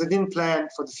reserve because they didn't plan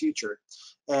for the future.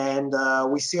 And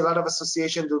we see a lot of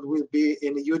associations that will be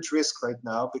in a huge risk right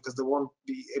now because they won't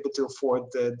be able to afford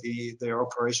their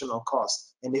operational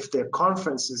costs. And if their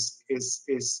conference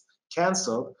is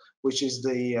canceled, which is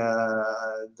the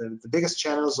biggest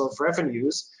channels of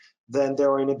revenues, then they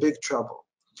are in a big trouble.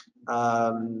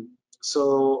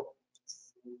 So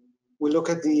we look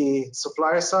at the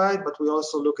supplier side, but we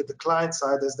also look at the client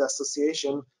side, as the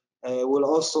association will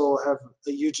also have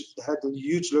a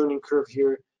huge learning curve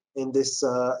here in this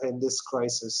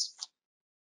crisis.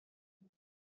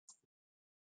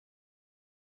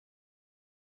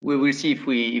 We will see if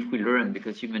we learn,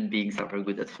 because human beings are very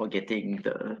good at forgetting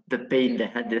the pain they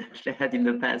had in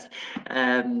the past.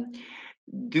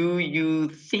 Do you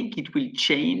think it will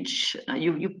change?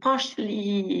 You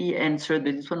partially answered,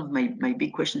 but it's one of my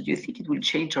big questions. Do you think it will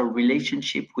change our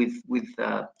relationship with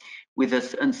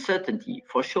this uncertainty?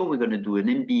 For sure, we're going to do an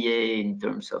MBA in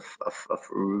terms of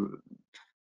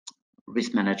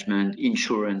risk management,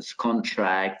 insurance,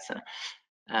 contracts.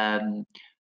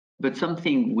 But some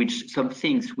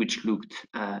things which looked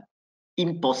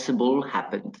impossible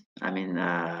happened. I mean,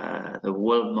 the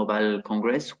World Mobile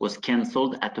Congress was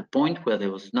cancelled at a point where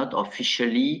there was not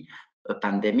officially a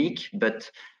pandemic,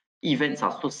 but events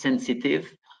are so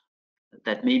sensitive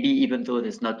that maybe even though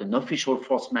there's not an official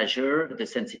force majeure, the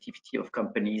sensitivity of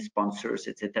companies, sponsors,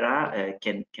 etc.,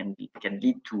 can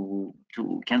lead to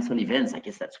cancel events. I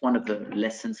guess that's one of the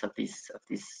lessons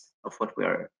of what we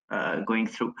are going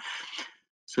through.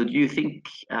 So do you think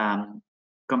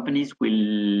companies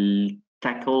will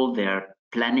tackle their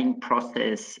planning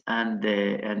process and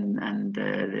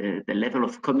the level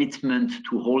of commitment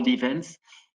to hold events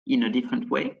in a different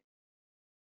way?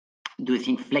 Do you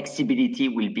think flexibility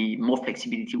will be more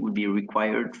flexibility will be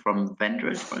required from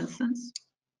vendors, for instance?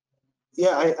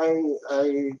 Yeah,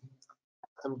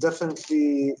 I'm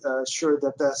definitely sure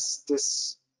that this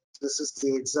is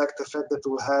the exact effect that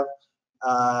we'll have.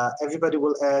 Everybody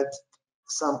will add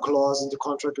some clause in the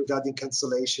contract regarding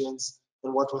cancellations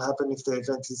and what will happen if the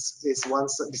event is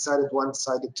decided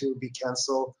one-sided to be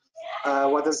canceled.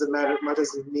 What does it matter? What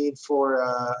does it mean for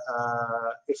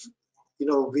if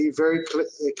be very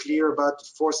clear about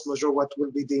force majeure? What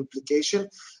will be the implication?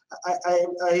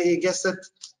 I guess that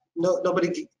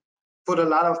nobody put a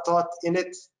lot of thought in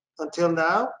it until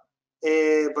now,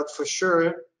 but for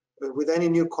sure, with any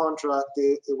new contract,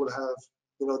 it will have,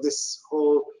 this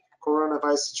whole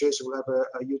coronavirus situation will have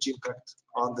a huge impact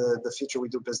on the future we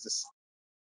do business.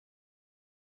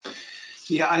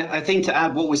 Yeah, I think to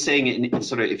add what we're seeing in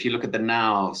sort of, if you look at the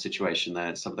now situation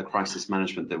there, some of the crisis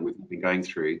management that we've been going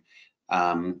through,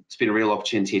 it's been a real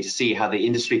opportunity to see how the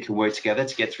industry can work together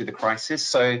to get through the crisis.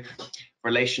 So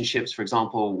relationships, for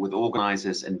example, with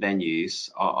organisers and venues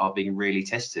are being really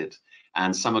tested.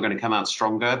 And some are going to come out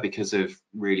stronger because of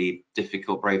really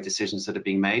difficult, brave decisions that are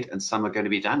being made. And some are going to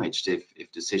be damaged if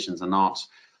decisions are not,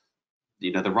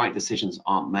 the right decisions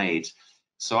aren't made.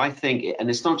 So I think, and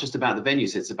it's not just about the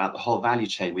venues, it's about the whole value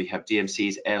chain. We have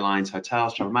DMCs, airlines,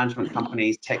 hotels, travel management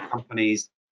companies, tech companies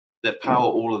that power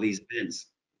all of these events.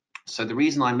 So the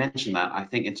reason I mention that, I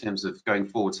think in terms of going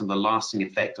forward, some of the lasting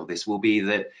effect of this will be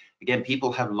that, again,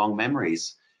 people have long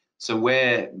memories. So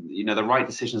where, the right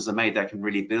decisions are made that can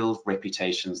really build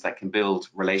reputations, that can build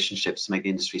relationships to make the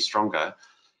industry stronger.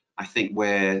 I think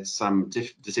where some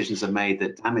decisions are made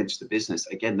that damage the business,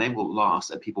 again, they will last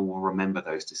and people will remember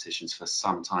those decisions for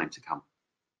some time to come.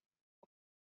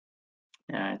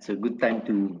 Yeah, it's a good time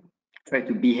to try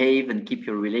to behave and keep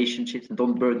your relationships and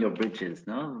don't burn your bridges.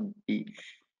 No,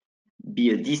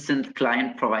 be a decent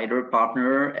client, provider,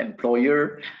 partner,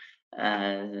 employer,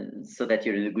 so that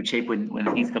you're in a good shape when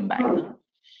things come back. No?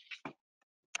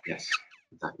 Yes,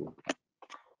 exactly.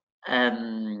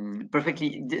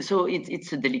 Perfectly. So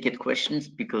it's a delicate question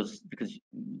because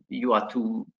you are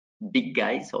two big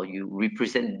guys or you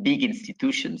represent big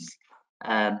institutions,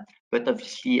 but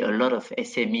obviously a lot of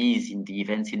SMEs in the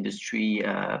events industry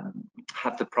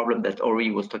have the problem that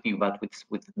Ori was talking about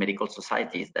with medical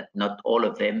societies, that not all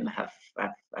of them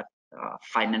are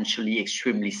financially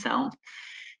extremely sound.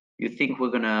 You think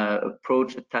we're gonna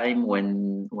approach a time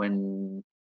when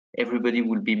everybody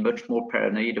will be much more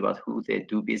paranoid about who they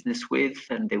do business with,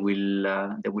 and there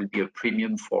will be a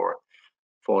premium for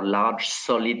large,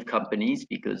 solid companies,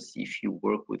 because if you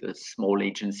work with a small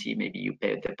agency, maybe you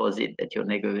pay a deposit that you're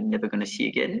never going to see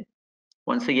again.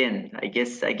 Once again, I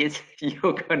guess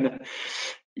you're gonna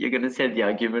sell the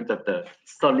argument of the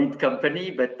solid company,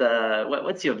 but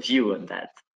what's your view on that?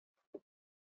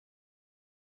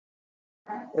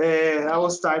 I will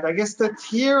start. I guess that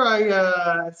here I'm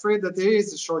afraid that there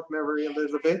is a short memory a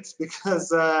little bit,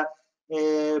 because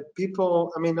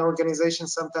people,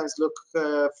 organizations sometimes look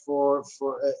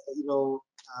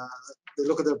they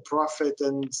look at their profit,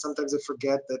 and sometimes they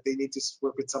forget that they need to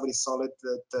work with somebody solid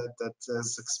that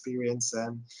has experience,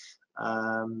 and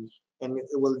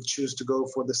it will choose to go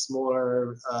for the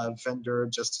smaller vendor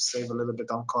just to save a little bit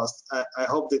on cost. I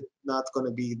hope that's not going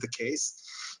to be the case.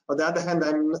 On the other hand,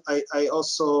 I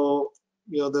also,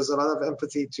 there's a lot of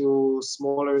empathy to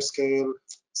smaller scale,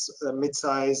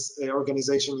 mid-size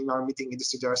organization in our meeting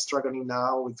industry. They are struggling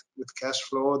now with cash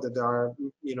flow, that there are,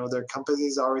 their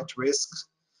companies are at risk.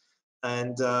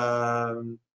 And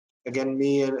again,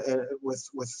 me and with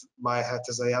my hat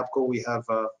as IAPCO, we have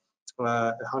a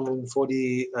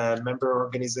 140 member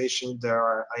organization. There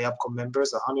are IAPCO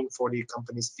members, 140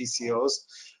 companies, PCOs.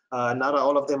 Not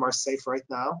all of them are safe right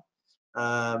now.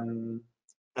 And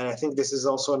I think this is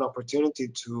also an opportunity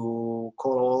to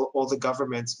call all the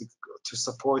governments to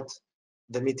support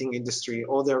the meeting industry,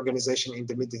 all the organization in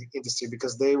the meeting industry,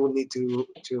 because they will need to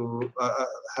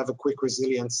have a quick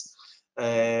resilience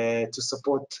to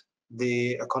support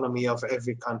the economy of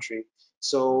every country.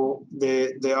 So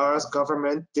there are the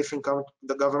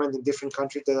government in different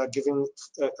countries that are giving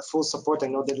full support. I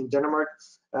know that in Denmark,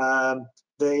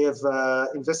 they have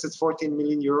invested 14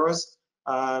 million euros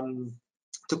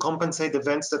to compensate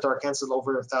events that are canceled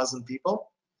over 1,000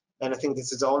 people. And I think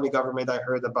this is the only government I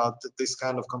heard about this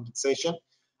kind of compensation.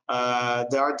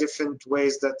 There are different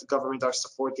ways that the government are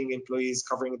supporting employees,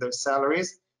 covering their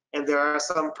salaries. And there are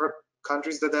some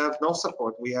countries that have no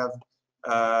support. We have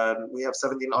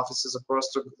 17 offices across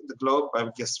the globe. I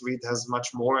guess Reed has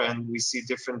much more, and we see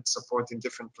different support in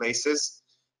different places.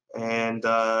 And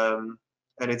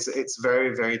it's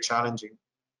very, very challenging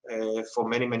for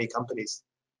many companies.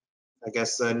 I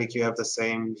guess, Nick, you have the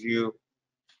same view.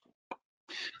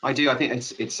 I do. I think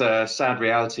it's a sad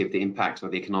reality of the impact or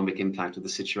the economic impact of the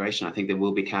situation. I think there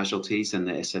will be casualties in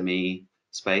the SME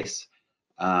space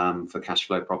for cash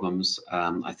flow problems.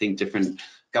 I think different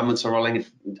governments are rolling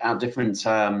out different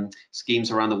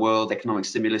schemes around the world, economic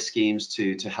stimulus schemes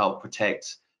to help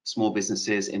protect small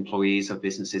businesses, employees of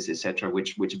businesses, etc.,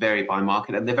 which vary by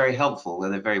market, and they're very helpful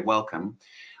and they're very welcome.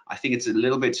 I think it's a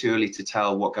little bit too early to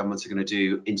tell what governments are going to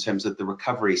do in terms of the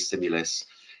recovery stimulus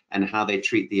and how they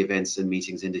treat the events and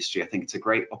meetings industry. I think it's a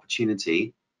great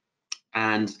opportunity.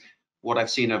 And what I've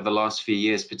seen over the last few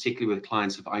years, particularly with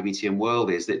clients of IBT and World,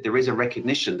 is that there is a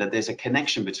recognition that there's a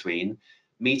connection between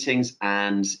meetings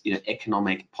and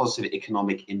positive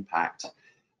economic impact.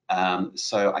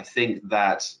 So I think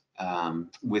that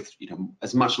with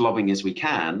as much lobbying as we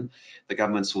can, the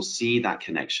governments will see that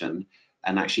connection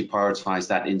and actually prioritize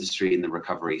that industry in the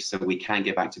recovery, so we can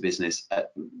get back to businesses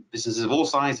of all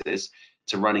sizes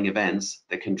to running events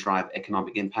that can drive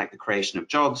economic impact, the creation of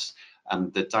jobs,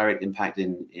 the direct impact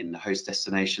in host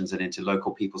destinations and into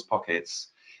local people's pockets.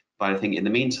 But I think in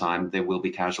the meantime, there will be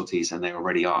casualties, and there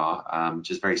already are, which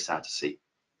is very sad to see.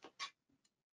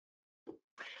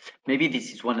 Maybe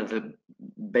this is one of the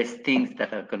best things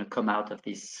that are going to come out of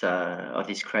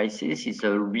this crisis, is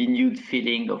a renewed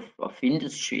feeling of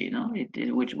industry,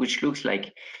 which looks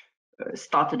like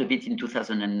started a bit in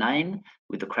 2009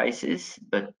 with the crisis,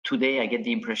 but today I get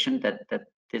the impression that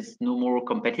there's no more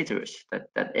competitors,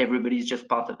 that everybody's just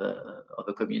part of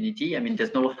a community. I mean,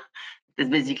 there's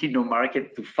basically no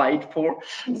market to fight for,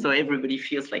 so everybody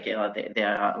feels like they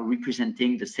are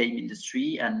representing the same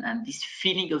industry, and this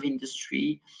feeling of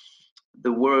industry.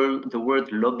 The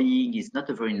word lobbying is not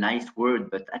a very nice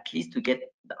word, but at least to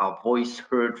get our voice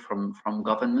heard from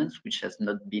governments, which has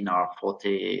not been our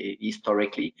forte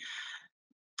historically.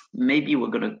 Maybe we're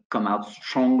going to come out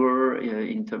stronger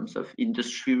in terms of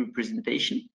industry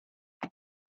representation. Do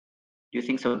you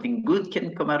think something good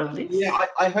can come out of this? Yeah,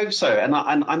 I hope so, and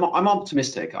I'm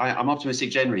optimistic. I'm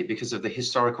optimistic generally because of the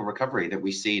historical recovery that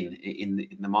we've seen in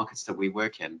the markets that we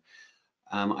work in.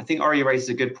 I think Ori raises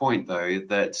a good point, though,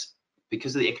 that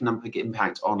because of the economic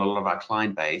impact on a lot of our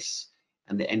client base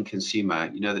and the end consumer,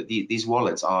 that these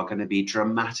wallets are going to be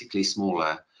dramatically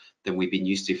smaller than we've been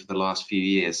used to for the last few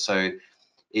years. So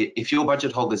if you're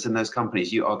budget holders in those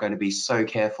companies, you are going to be so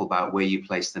careful about where you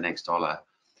place the next dollar,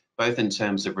 both in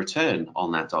terms of return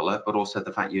on that dollar, but also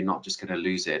the fact you're not just going to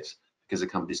lose it because the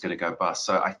company's going to go bust.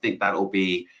 So I think that's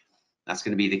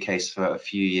going to be the case for a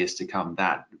few years to come,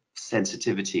 that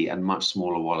sensitivity and much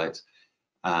smaller wallet.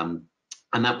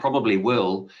 And that probably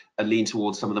will lean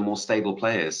towards some of the more stable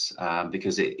players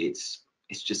because it's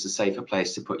just a safer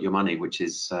place to put your money, which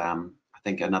is, I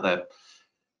think, another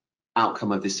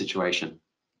outcome of this situation.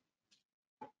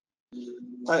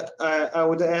 I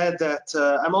would add that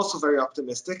I'm also very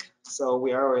optimistic. So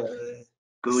we are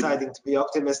deciding to be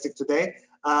optimistic today.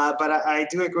 But I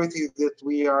do agree with you that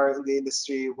we are in the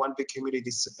industry one big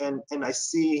community, and I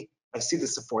see the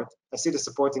support. I see the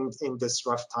support in this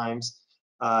rough times.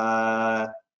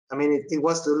 I mean, it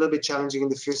was a little bit challenging in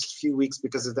the first few weeks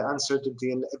because of the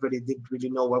uncertainty, and everybody didn't really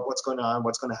know what's going on,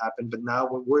 what's going to happen. But now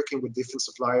we're working with different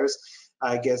suppliers.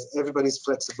 I guess everybody's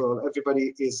flexible,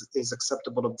 everybody is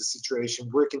acceptable of the situation,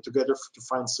 working together to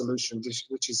find solutions,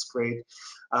 which is great.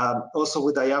 Also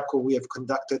with IAPCO, we have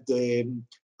conducted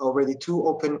already 2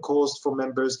 open calls for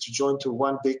members to join to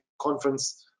one big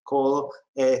conference call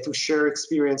to share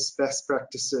experience, best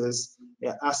practices,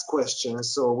 ask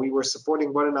questions. So we were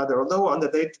supporting one another, although on the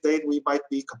day-to-day we might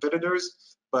be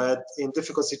competitors, but in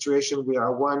difficult situation we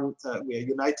are one, we are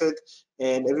united,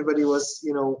 and everybody was,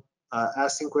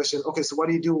 asking questions. Okay, so what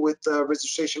do you do with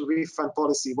registration refund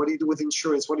policy? What do you do with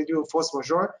insurance? What do you do with force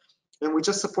majeure? And we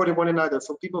just supported one another,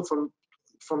 from people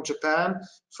from Japan,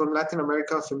 from Latin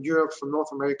America, from Europe, from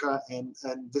North America, and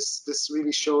this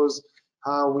really shows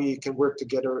how we can work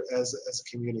together as a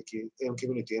community.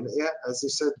 And yeah, as you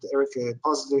said, Eric,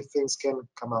 positive things can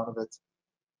come out of it.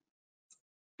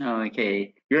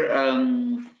 Okay.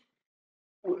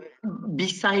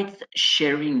 Besides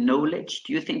sharing knowledge,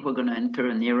 do you think we're going to enter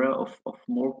an era of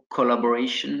more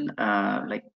collaboration,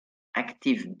 like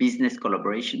active business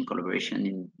collaboration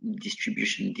in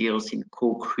distribution deals, in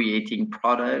co-creating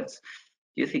products?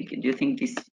 Do you think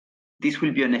this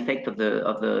will be an effect of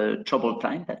the troubled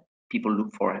time, that people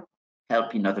look for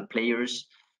help in other players?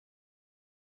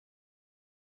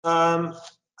 I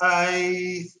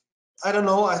don't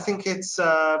know. I think it's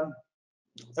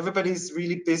everybody's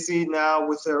really busy now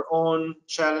with their own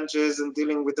challenges and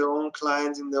dealing with their own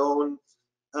clients and their own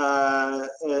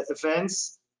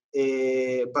events.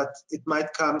 but it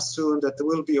might come soon that there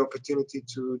will be opportunity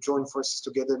to join forces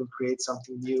together and create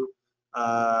something new.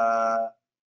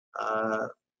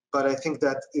 But I think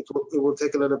that it will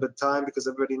take a little bit of time because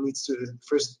everybody needs to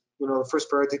first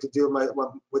priority to deal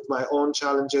with my own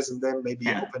challenges and then maybe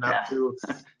open up to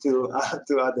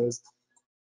others.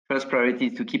 First priority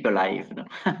is to keep alive. No?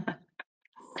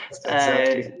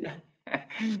 Exactly.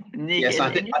 Nick, yes,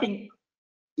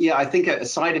 I think a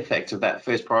side effect of that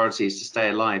first priority is to stay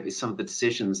alive is some of the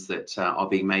decisions that are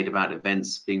being made about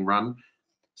events being run.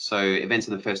 So events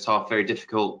in the first half, very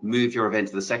difficult, move your event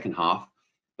to the second half,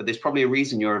 but there's probably a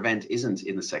reason your event isn't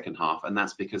in the second half, and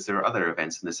that's because there are other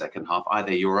events in the second half,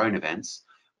 either your own events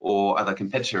or other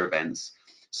competitor events.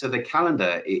 So the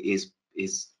calendar is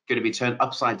going to be turned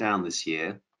upside down this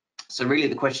year. So really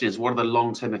the question is, what are the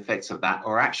long-term effects of that?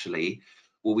 Or actually,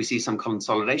 will we see some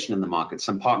consolidation in the market,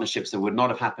 some partnerships that would not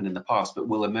have happened in the past, but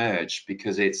will emerge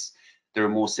because there are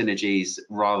more synergies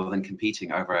rather than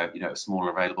competing over a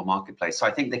smaller available marketplace. So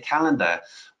I think the calendar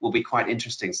will be quite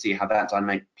interesting to see how that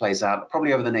dynamic plays out,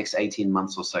 probably over the next 18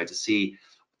 months or so, to see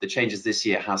the changes this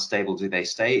year. How stable do they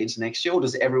stay into next year, or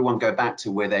does everyone go back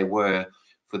to where they were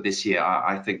for this year?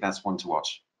 I think that's one to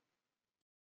watch.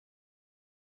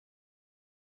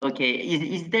 Okay,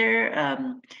 is there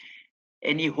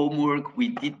any homework we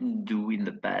didn't do in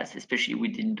the past? Especially we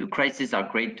didn't do. Crises are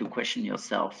great to question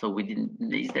yourself. So we didn't.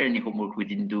 Is there any homework we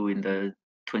didn't do in the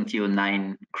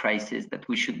 2009 crisis that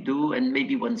we should do? And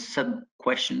maybe one sub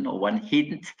question or one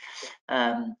hint: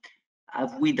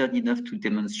 have we done enough to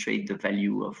demonstrate the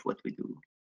value of what we do?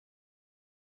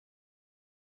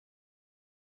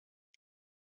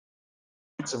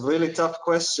 It's a really tough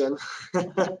question.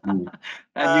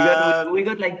 And we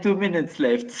got like 2 minutes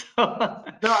left. So.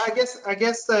 No, I guess.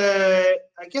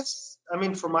 I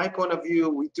mean, from my point of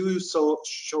view, we do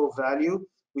show value.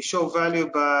 We show value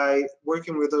by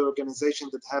working with an organization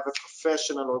that have a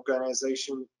professional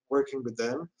organization working with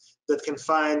them that can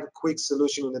find quick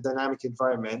solution in a dynamic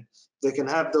environment. They can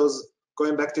have those,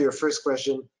 going back to your first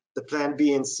question, the plan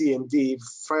B and C and D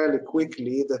fairly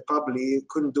quickly that probably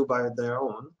couldn't do by their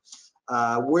own.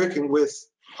 Working with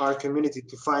our community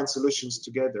to find solutions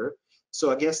together. So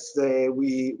I guess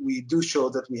we do show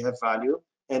that we have value.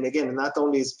 And again, not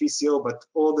only is PCO, but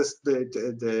all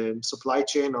the supply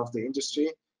chain of the industry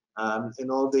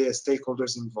and all the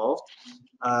stakeholders involved.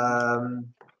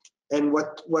 And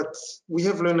what we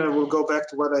have learned, and we'll go back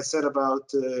to what I said about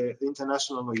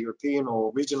international or European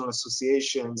or regional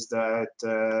associations that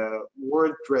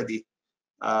weren't ready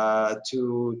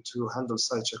to handle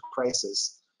such a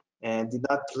crisis, and did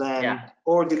not plan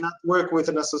or did not work with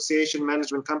an association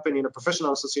management company and a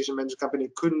professional association management company,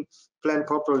 couldn't plan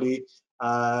properly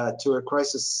to a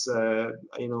crisis, a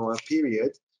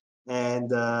period,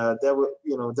 and they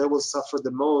will suffer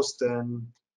the most, and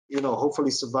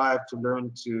hopefully survive to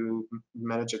learn to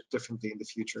manage it differently in the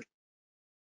future.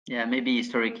 Yeah, maybe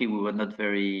historically we were not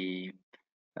very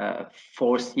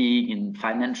foreseeing in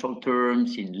financial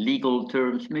terms, in legal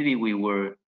terms. Maybe we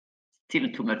were still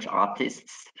too much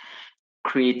artists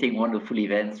creating wonderful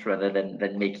events rather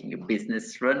than making a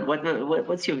business run.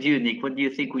 What's your view, Nick? What do you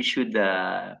think we should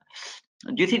do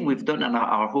you think we've done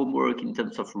our homework in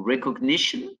terms of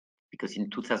recognition? Because in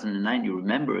 2009, you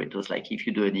remember, it was like if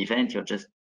you do an event, you're just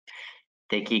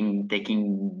taking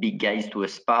big guys to a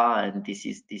spa, and this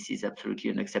is absolutely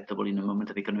unacceptable in a moment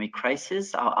of economic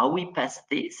crisis. Are we past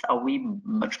this? Are we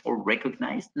much more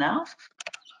recognized now?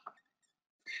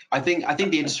 I think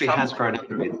the industry has grown up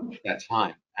a bit at that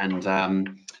time, and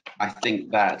I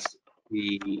think that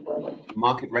the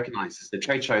market recognizes that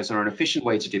trade shows are an efficient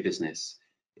way to do business.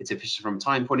 It's efficient from a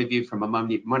time point of view, from a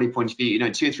money point of view.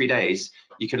 In 2 or 3 days,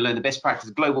 you can learn the best practice,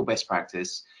 global best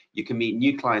practice. You can meet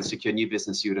new clients, secure new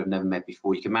business you would have never met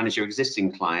before. You can manage your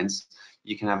existing clients.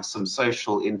 You can have some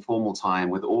social, informal time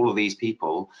with all of these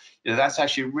people. That's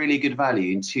actually really good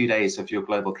value in 2 days of your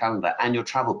global calendar and your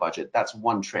travel budget. That's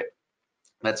one trip.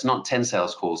 That's not 10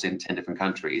 sales calls in 10 different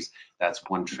countries. That's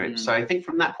one trip. So I think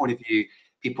from that point of view,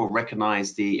 people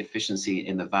recognize the efficiency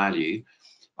in the value.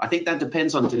 I think that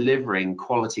depends on delivering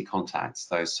quality contacts,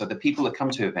 though. So the people that come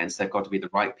to events, they've got to be the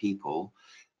right people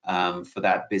for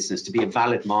that business to be a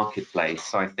valid marketplace.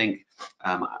 So I think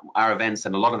our events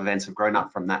and a lot of events have grown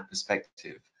up from that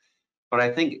perspective. But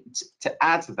I think to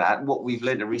add to that, what we've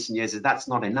learned in recent years is that's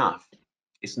not enough.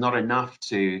 It's not enough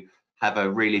to have a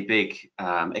really big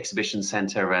exhibition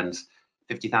center and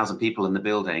 50,000 people in the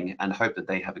building and hope that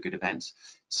they have a good event.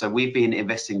 So we've been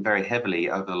investing very heavily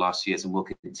over the last years, and will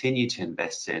continue to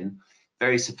invest in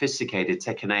very sophisticated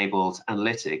tech-enabled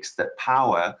analytics that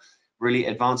power really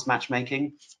advanced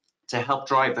matchmaking to help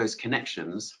drive those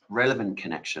connections, relevant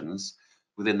connections,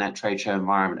 within that trade show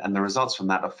environment, and the results from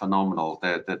that are phenomenal.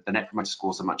 The Net Promoter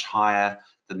Scores are much higher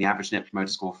than the average Net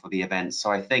Promoter Score for the event.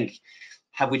 So I think,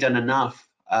 have we done enough?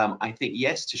 I think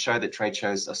yes, to show that trade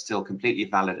shows are still completely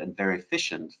valid and very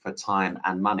efficient for time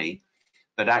and money,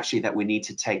 but actually that we need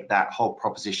to take that whole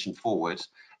proposition forward,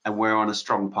 and we're on a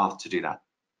strong path to do that.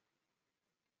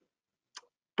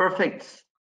 Perfect.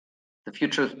 The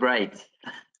future is bright.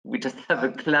 We just have a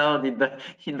cloud in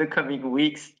the coming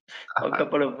weeks, a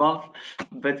couple of months,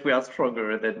 but we are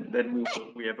stronger than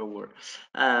we ever were.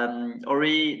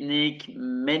 Ori, Nick,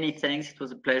 many thanks. It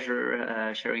was a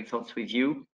pleasure sharing thoughts with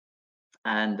you.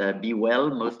 And be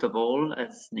well, most of all,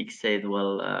 as Nick said.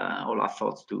 Well, all our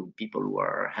thoughts to people who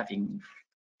are having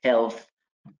health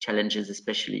challenges,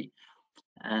 especially,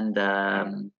 and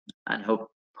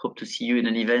hope to see you in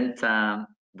an event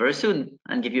very soon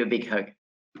and give you a big hug.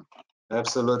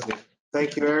 Absolutely.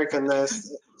 Thank you, Eric, and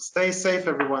stay safe,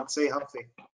 everyone. Stay healthy.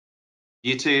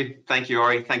 You too. Thank you,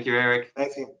 Ori. Thank you, Eric.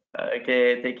 Thank you.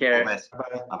 Okay, take care. All the best.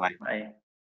 Bye. Bye-bye. Bye.